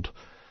told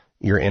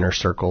your inner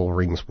circle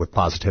rings with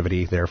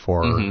positivity,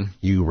 therefore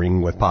you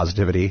ring with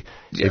positivity.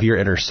 Yeah. If your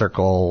inner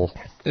circle,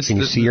 can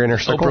you see your inner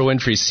circle? Oprah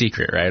Winfrey's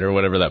Secret, right, or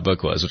whatever that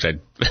book was, which I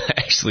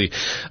actually,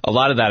 a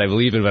lot of that I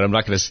believe in, but I'm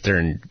not going to sit there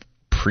and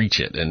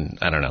preach it, and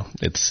I don't know.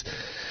 It's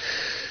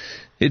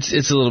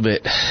a little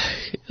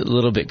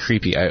bit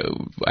creepy.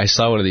 I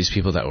saw one of these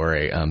people that were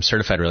a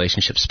certified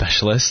relationship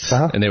specialist,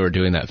 and they were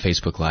doing that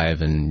Facebook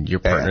Live, and your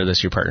partner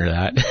this, your partner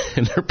that,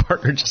 and their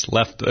partner just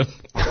left them.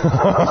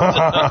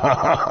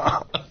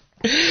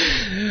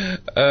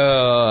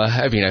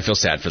 I feel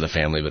sad for the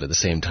family, but at the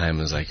same time,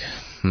 I was like,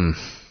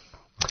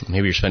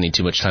 maybe you're spending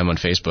too much time on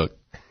Facebook.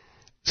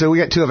 So we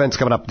got two events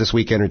coming up this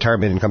weekend: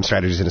 Retirement Income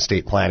Strategies and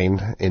Estate Planning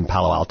in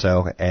Palo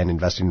Alto, and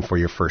Investing for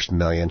Your First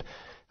Million.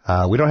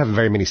 We don't have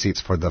very many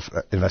seats for the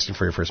Investing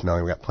for Your First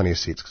Million. We got plenty of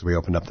seats because we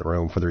opened up the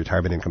room for the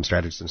Retirement Income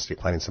Strategies and Estate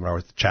Planning Seminar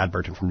with Chad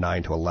Burton from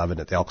 9 to 11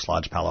 at the Elks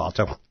Lodge, Palo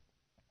Alto.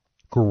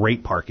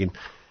 Great parking.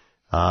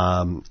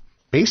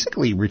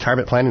 Basically,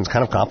 retirement planning is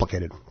kind of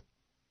complicated.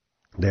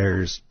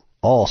 There's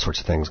all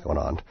sorts of things going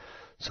on.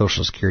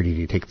 Social Security,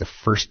 do you take the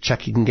first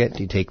check you can get?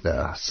 Do you take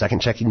the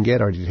second check you can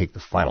get? Or do you take the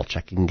final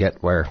check you can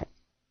get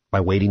by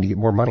waiting to get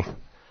more money?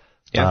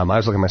 Yeah. I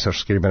was looking at my Social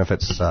Security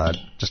benefits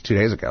just 2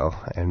 days ago,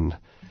 and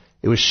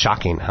it was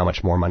shocking how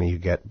much more money you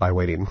get by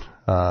waiting.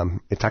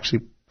 It's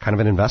actually kind of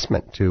an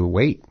investment to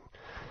wait.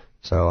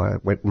 So I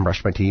went and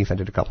brushed my teeth. I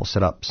did a couple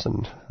sit-ups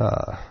and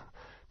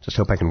just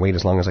hope I can wait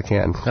as long as I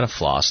can. Gotta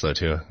floss, though,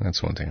 too.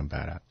 That's one thing I'm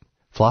bad at.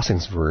 Flossing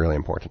is really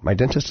important. My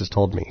dentist has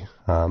told me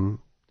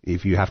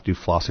if you have to do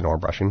flossing or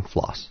brushing,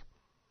 floss.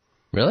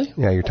 Really?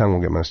 Yeah, your tongue will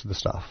get most of the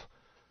stuff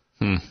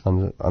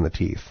on the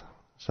teeth.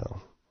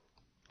 So.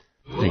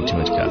 I drink too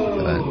much coffee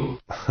for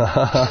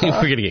that.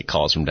 We're going to get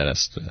calls from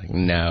dentists. Like,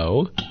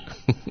 no.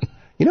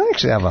 I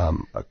actually have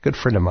a good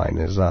friend of mine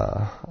is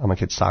on my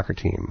kid's soccer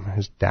team.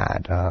 His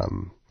dad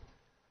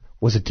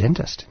was a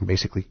dentist and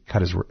basically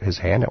cut his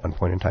hand at one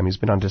point in time. He's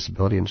been on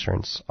disability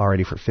insurance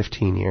already for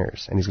 15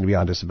 years, and he's going to be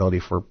on disability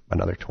for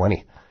another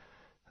 20.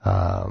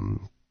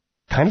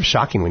 kind of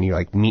shocking when you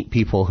like meet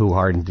people who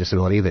are in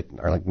disability that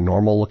are like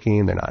normal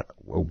looking. They're not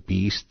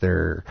obese.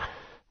 They're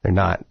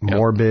not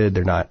morbid.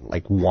 They're not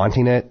like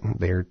wanting it.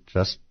 They're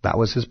just, that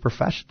was his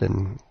profession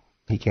and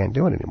he can't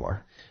do it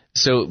anymore.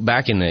 So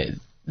back in the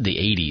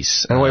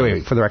 80s. And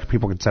wait. For the record,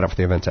 people can sign up for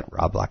the events at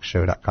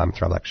robblackshow.com. It's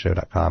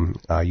robblackshow.com.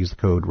 Use the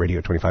code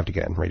radio25 to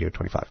get in.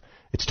 Radio25.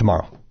 It's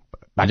tomorrow.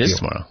 Back it is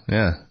tomorrow.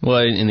 Yeah. Well,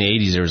 in the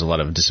 80s, there was a lot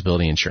of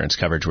disability insurance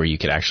coverage where you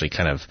could actually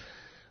kind of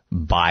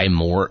buy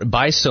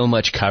so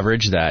much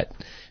coverage that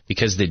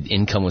because the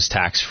income was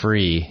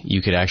tax-free,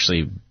 you could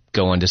actually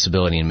go on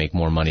disability and make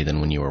more money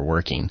than when you were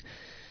working.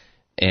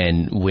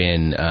 And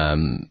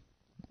when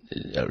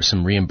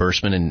some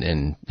reimbursement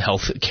and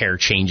health care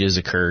changes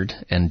occurred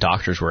and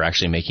doctors were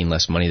actually making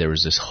less money, there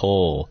was this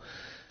whole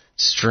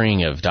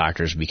string of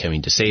doctors becoming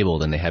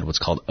disabled, and they had what's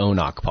called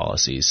ONOC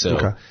policies.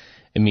 So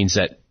it means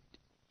that,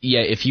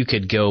 if you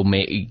could go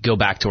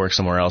back to work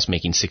somewhere else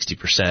making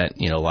 60%,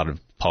 a lot of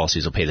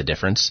policies will pay the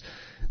difference.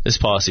 This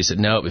policy said,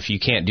 no, if you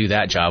can't do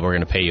that job, we're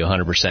going to pay you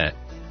 100%.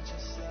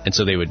 And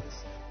so they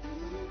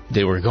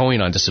were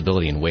going on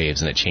disability in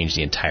waves, and it changed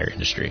the entire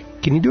industry.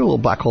 Can you do a little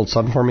Black Hole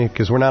Sun for me?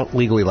 Because we're not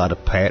legally allowed to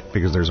pay it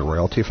because there's a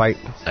royalty fight.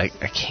 I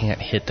can't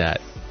hit that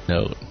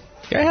note.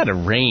 I had a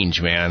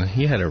range, man.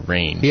 He had a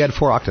range. He had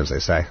 4 octaves, they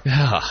say.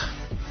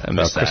 I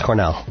missed Chris that.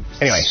 Cornell.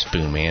 Anyway.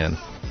 Spoon Man.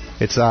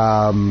 It's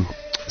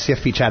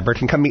CFP Chad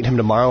Burton. Come meet him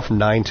tomorrow from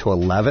 9 to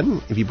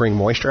 11. If you bring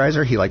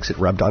moisturizer, he likes it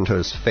rubbed onto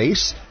his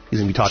face. He's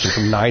going to be talking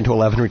from 9 to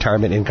 11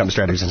 retirement income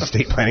strategies and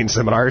estate planning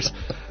seminars.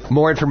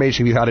 More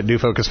information you found at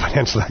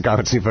newfocusfinancial.com.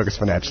 It's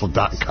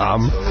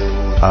newfocusfinancial.com.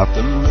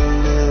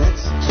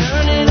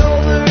 Turn it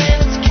over and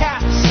it's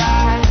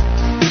capsized.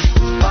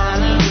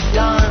 Finally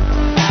done.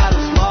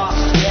 Battle's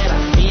lost, yet I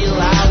feel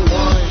I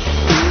won.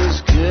 Feels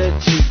good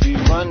to be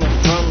running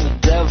from the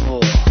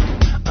devil.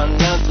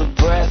 Another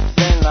breath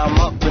and I'm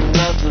up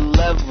another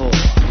level.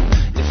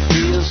 It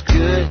feels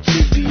good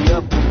to be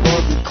up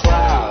above the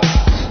clouds.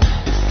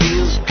 It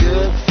feels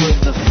good for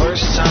the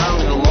first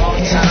time in a long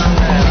time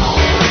now.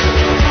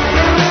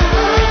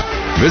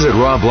 Visit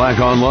Rob Black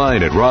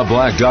online at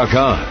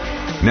robblack.com.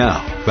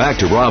 Now, back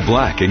to Rob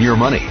Black and Your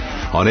Money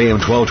on AM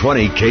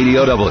 1220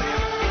 KDOW.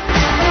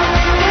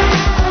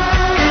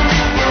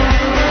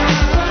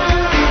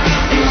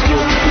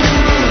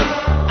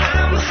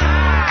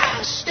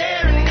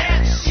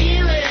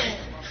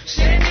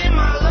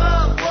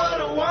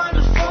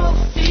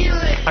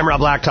 I'm Rob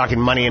Black, talking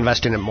money,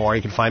 investing, and more.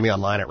 You can find me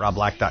online at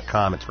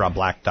robblack.com. It's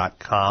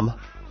robblack.com.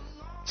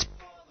 It's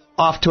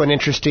off to an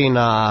interesting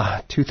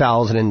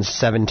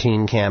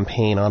 2017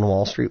 campaign on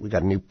Wall Street. We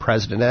got a new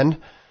president in,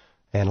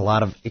 and a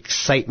lot of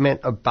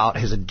excitement about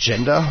his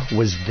agenda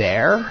was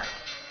there.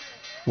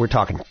 We're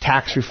talking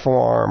tax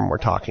reform. We're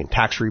talking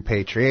tax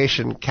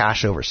repatriation,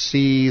 cash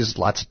overseas,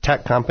 lots of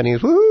tech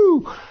companies,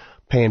 woo,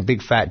 paying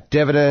big fat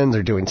dividends.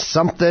 They're doing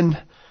something.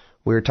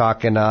 We were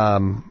talking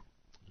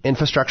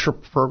infrastructure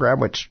program,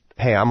 which,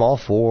 hey, I'm all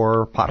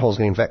for potholes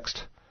getting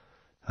fixed.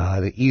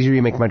 The easier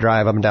you make my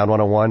drive up and down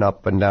 101,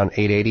 up and down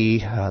 880,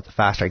 the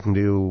faster I can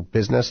do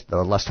business, the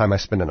less time I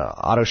spend in an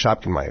auto shop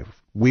getting my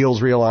wheels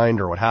realigned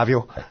or what have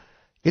you.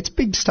 It's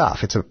big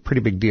stuff. It's a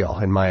pretty big deal,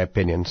 in my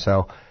opinion.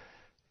 So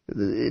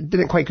it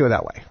didn't quite go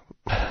that way.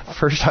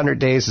 First 100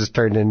 days has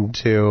turned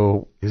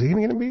into, is he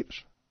going to get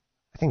impeached?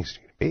 I think he's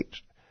going to get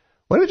impeached.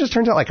 What if it just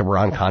turns out like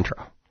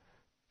Iran-Contra?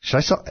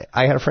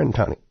 I had a friend,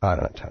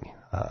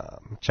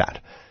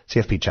 Chad,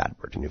 CFP Chad,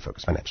 Burton,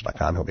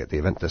 newfocusfinancial.com. He'll be at the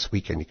event this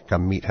weekend. You can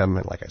come meet him.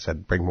 And like I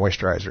said, bring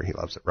moisturizer. He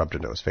loves it rubbed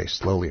into his face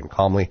slowly and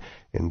calmly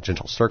in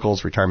gentle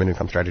circles. Retirement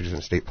income strategies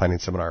and estate planning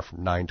seminar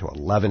from 9 to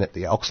 11 at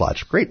the Elks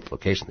Lodge. Great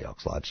location, the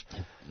Elks Lodge.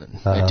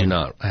 I do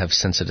not have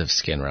sensitive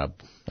skin, Rob.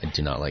 I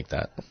do not like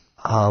that.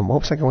 What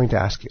was I going to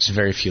ask you? There's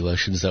very few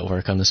lotions that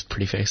work on this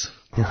pretty face.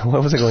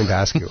 What was I going to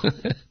ask you?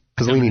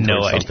 Because we need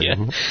no idea.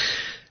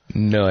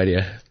 No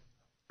idea.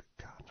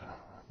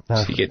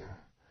 God. If you get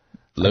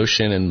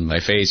lotion in my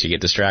face, you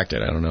get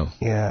distracted. I don't know.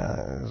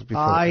 Yeah.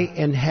 I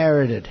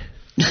inherited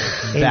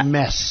a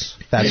mess.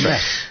 That's right.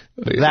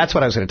 That's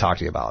what I was going to talk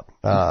to you about.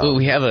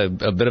 We have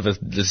a bit of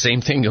the same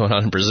thing going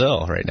on in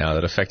Brazil right now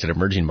that affected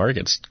emerging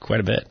markets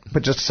quite a bit.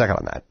 But just a second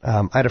on that.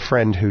 I had a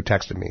friend who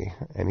texted me,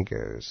 and he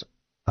goes,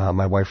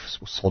 my wife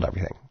sold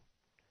everything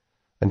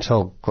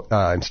until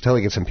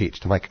he gets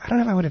impeached. I'm like, I don't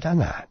know if I would have done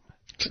that.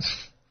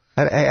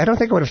 I don't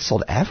think I would have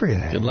sold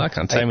everything. Good luck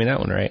on timing that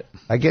one right.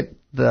 I get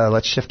the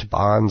let's shift to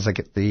bonds. I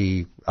get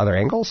the other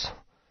angles.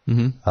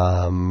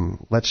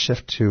 Mm-hmm. Let's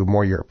shift to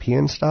more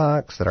European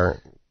stocks that aren't.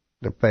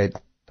 But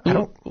I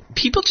don't.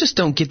 People just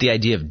don't get the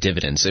idea of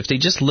dividends. If they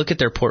just look at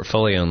their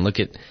portfolio and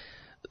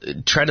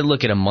try to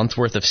look at a month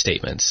worth of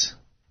statements,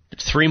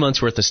 3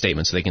 months worth of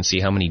statements, so they can see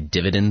how many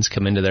dividends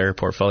come into their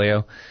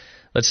portfolio.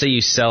 Let's say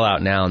you sell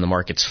out now and the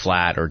market's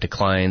flat or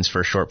declines for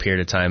a short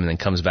period of time and then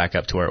comes back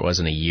up to where it was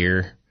in a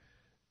year.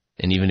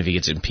 And even if he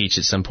gets impeached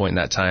at some point in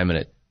that time and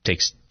it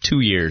takes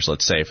 2 years,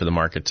 let's say, for the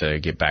market to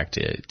get back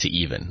to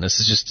even. This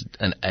is just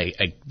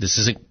this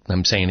isn't,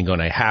 I'm saying going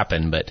to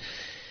happen, but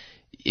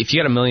if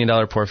you got $1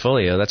 million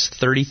portfolio, that's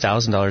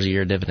 $30,000 a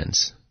year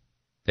dividends.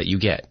 that you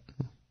get,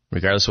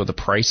 regardless of what the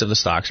price of the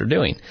stocks are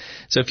doing.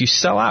 So if you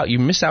sell out, you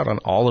miss out on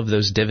all of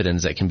those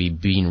dividends that can be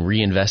being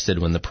reinvested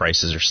when the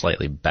prices are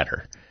slightly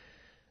better.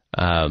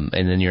 And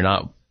then you're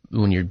not,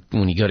 when you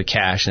go to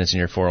cash and it's in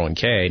your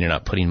 401k and you're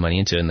not putting money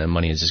into it and the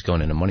money is just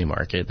going into money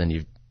market, then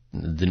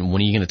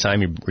when are you going to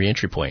time your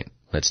reentry point?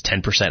 That's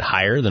 10%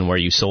 higher than where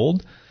you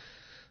sold.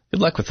 Good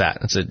luck with that.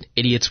 It's an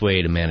idiot's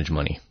way to manage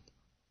money.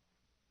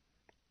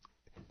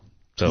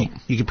 So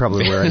you could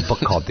probably wear a book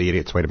called The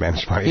Idiot's Way to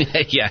Manage Money.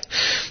 Yeah,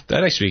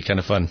 that'd actually be kind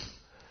of fun.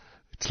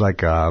 It's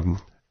like, I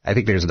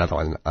think there's another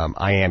one,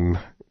 I Am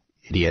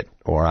Idiot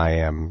or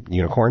I Am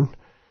Unicorn.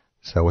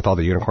 So with all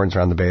the unicorns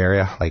around the Bay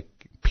Area, like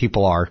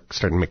people are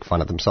starting to make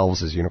fun of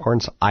themselves as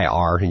unicorns. I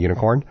are a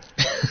unicorn.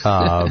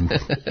 So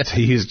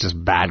use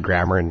just bad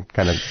grammar and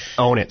kind of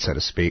own it, so to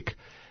speak.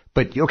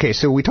 But, okay,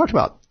 so we talked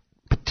about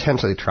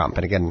potentially Trump.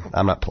 And again,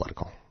 I'm not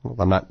political.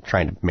 I'm not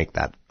trying to make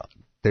that.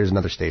 There's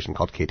another station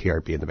called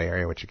KTRB in the Bay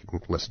Area, which you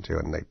can listen to,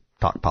 and they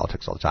talk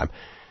politics all the time.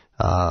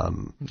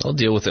 I'll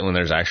deal with it when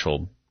there's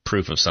actual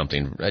proof of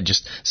something.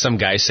 Just some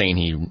guy saying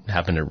he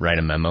happened to write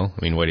a memo.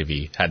 I mean, what if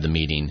he had the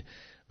meeting,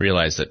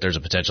 realized that there's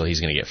a potential he's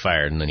going to get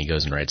fired, and then he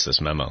goes and writes this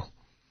memo?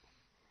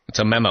 It's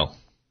a memo.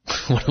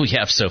 What do we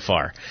have so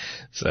far?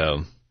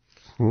 So,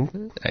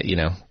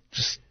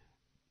 just...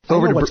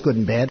 Over to what's good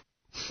and bad.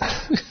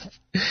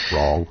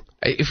 Wrong.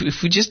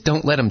 If we just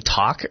don't let him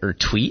talk or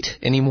tweet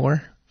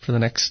anymore for the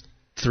next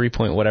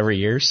 3-point-whatever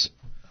years,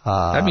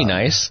 that'd be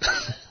nice.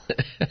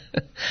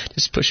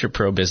 Just push your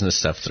pro-business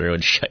stuff through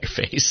and shut your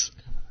face.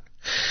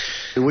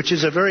 Which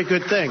is a very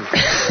good thing.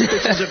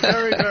 Which is a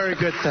very, very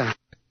good thing.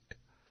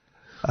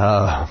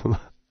 I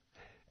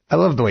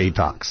love the way he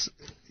talks.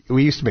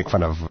 We used to make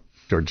fun of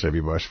George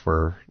W. Bush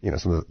for,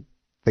 some of the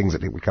things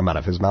that would come out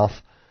of his mouth.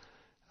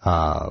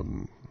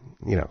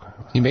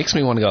 He makes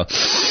me want to go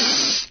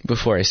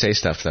before I say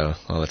stuff, though,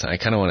 all the time. I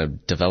kind of want to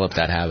develop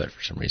that habit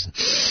for some reason.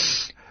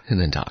 And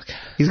then talk.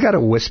 He's got a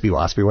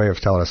wispy-waspy way of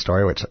telling a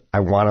story, which I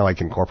want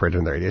to, incorporate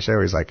in the radio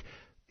show. He's like,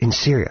 in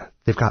Syria,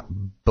 they've got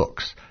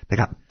books. They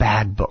got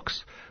bad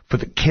books. For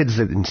the kids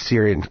that in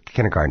Syria in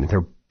kindergarten,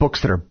 they're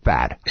books that are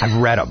bad.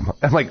 I've read them.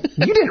 I'm like,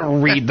 you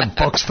didn't read the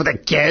books for the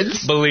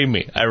kids? Believe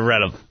me, I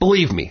read them.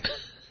 Believe me.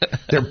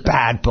 They're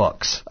bad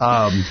books. So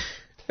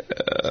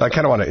I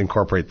kind of want to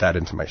incorporate that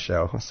into my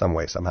show some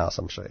way, somehow,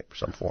 some shape,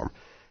 some form.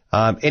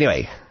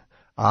 Anyway.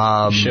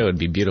 The show would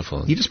be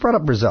beautiful. You just brought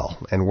up Brazil,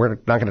 and we're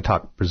not going to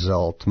talk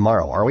Brazil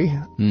tomorrow, are we?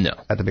 No.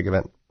 At the big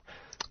event.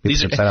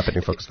 People can sign up at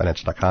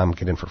newfocusfinancial.com,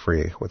 get in for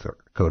free with the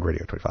code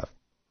radio25.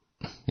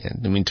 Yeah,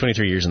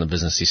 23 years in the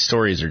business, these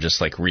stories are just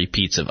like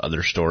repeats of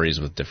other stories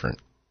with different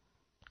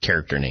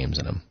character names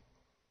in them.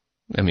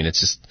 I mean,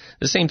 it's just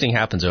the same thing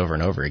happens over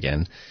and over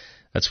again.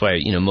 That's why,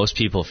 most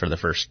people for the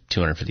first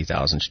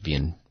 250,000 should be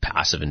in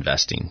passive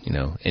investing,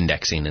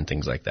 indexing and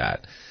things like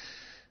that.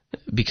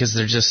 Because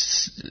they're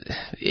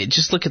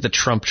just look at the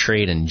Trump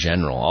trade in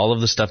general. All of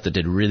the stuff that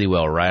did really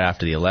well right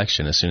after the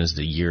election, as soon as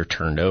the year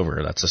turned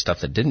over, that's the stuff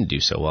that didn't do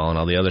so well, and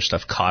all the other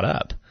stuff caught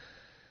up.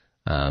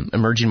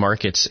 Emerging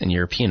markets and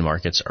European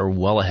markets are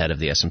well ahead of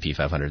the S&P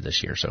 500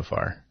 this year so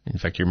far. In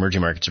fact, your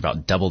emerging markets are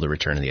about double the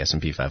return of the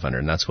S&P 500,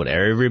 and that's what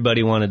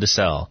everybody wanted to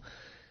sell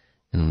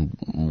and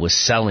was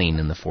selling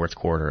in the fourth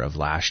quarter of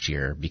last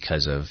year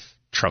because of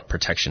Trump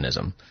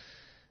protectionism.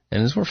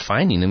 And as we're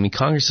finding,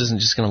 Congress isn't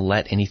just going to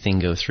let anything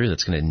go through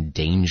that's going to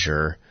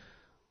endanger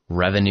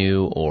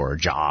revenue or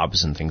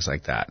jobs and things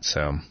like that.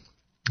 So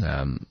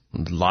a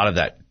lot of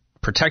that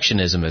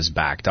protectionism is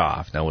backed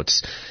off. Now,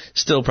 what's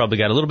still probably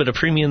got a little bit of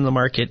premium in the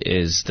market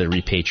is the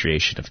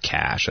repatriation of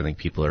cash. I think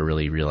people are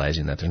really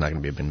realizing that there's not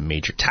going to be a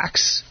major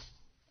tax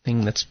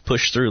thing that's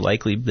pushed through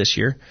likely this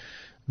year.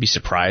 Be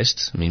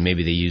surprised.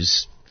 Maybe they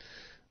use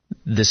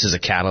this as a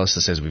catalyst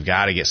that says we've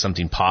got to get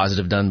something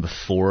positive done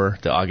before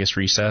the August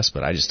recess,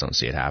 but I just don't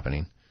see it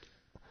happening.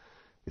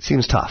 It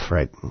seems tough,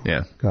 right?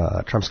 Yeah.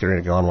 Trump's getting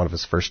ready to go on one of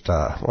his first,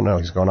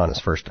 he's going on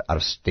his first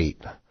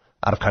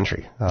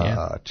out-of-country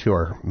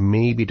tour,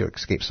 maybe to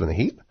escape some of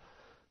the heat.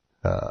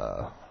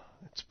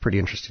 It's pretty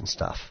interesting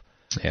stuff.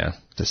 Yeah.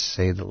 To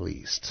say the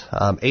least.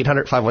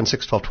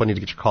 800-516-1220 to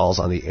get your calls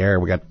on the air.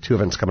 We got 2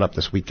 events coming up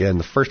this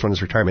weekend. The first one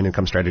is Retirement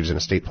Income Strategies and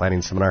Estate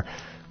Planning Seminar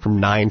from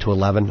 9 to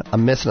 11.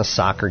 I'm missing a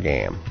soccer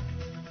game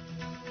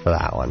for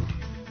that one.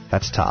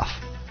 That's tough.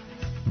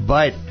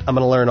 But I'm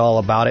going to learn all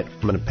about it.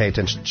 I'm going to pay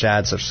attention to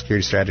Chad, Social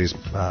Security Strategies,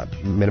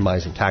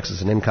 minimizing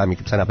taxes and income. You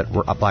can sign up at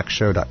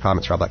robblackshow.com.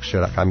 It's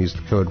robblackshow.com. Use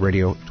the code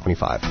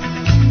radio25.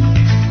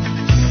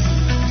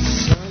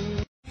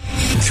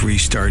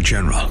 3-star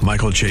General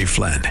Michael J.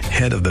 Flynn,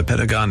 head of the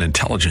Pentagon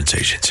Intelligence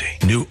Agency,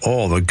 knew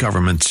all the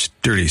government's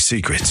dirty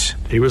secrets.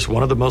 He was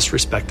one of the most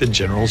respected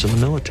generals in the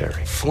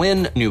military.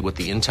 Flynn knew what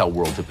the intel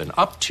world had been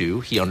up to.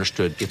 He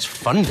understood its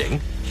funding.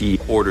 He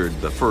ordered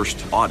the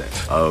first audit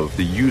of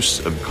the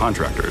use of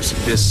contractors.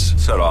 This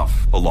set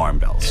off alarm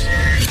bells.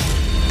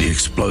 The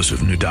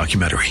explosive new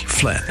documentary,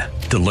 Flynn,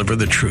 deliver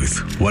the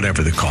truth,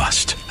 whatever the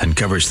cost, and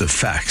covers the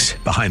facts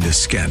behind this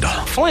scandal.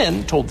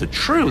 Flynn told the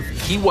truth.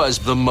 He was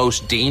the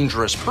most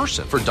dangerous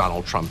person for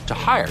Donald Trump to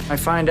hire. I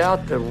find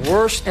out the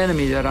worst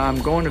enemy that I'm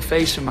going to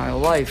face in my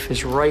life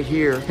is right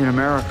here in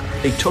America.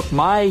 They took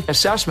my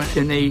assessment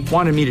and they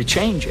wanted me to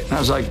change it. And I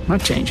was like, I'm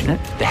not changing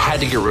it. They had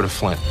to get rid of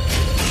Flynn.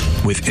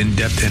 With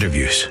in-depth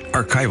interviews,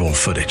 archival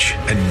footage,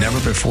 and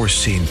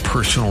never-before-seen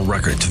personal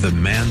records of the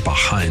man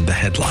behind the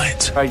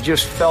headlines. I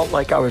just felt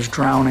like I was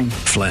drowning.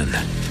 Flynn,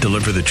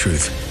 deliver the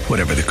truth,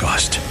 whatever the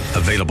cost.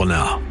 Available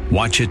now.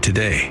 Watch it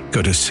today.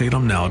 Go to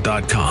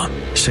salemnow.com.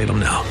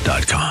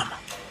 salemnow.com.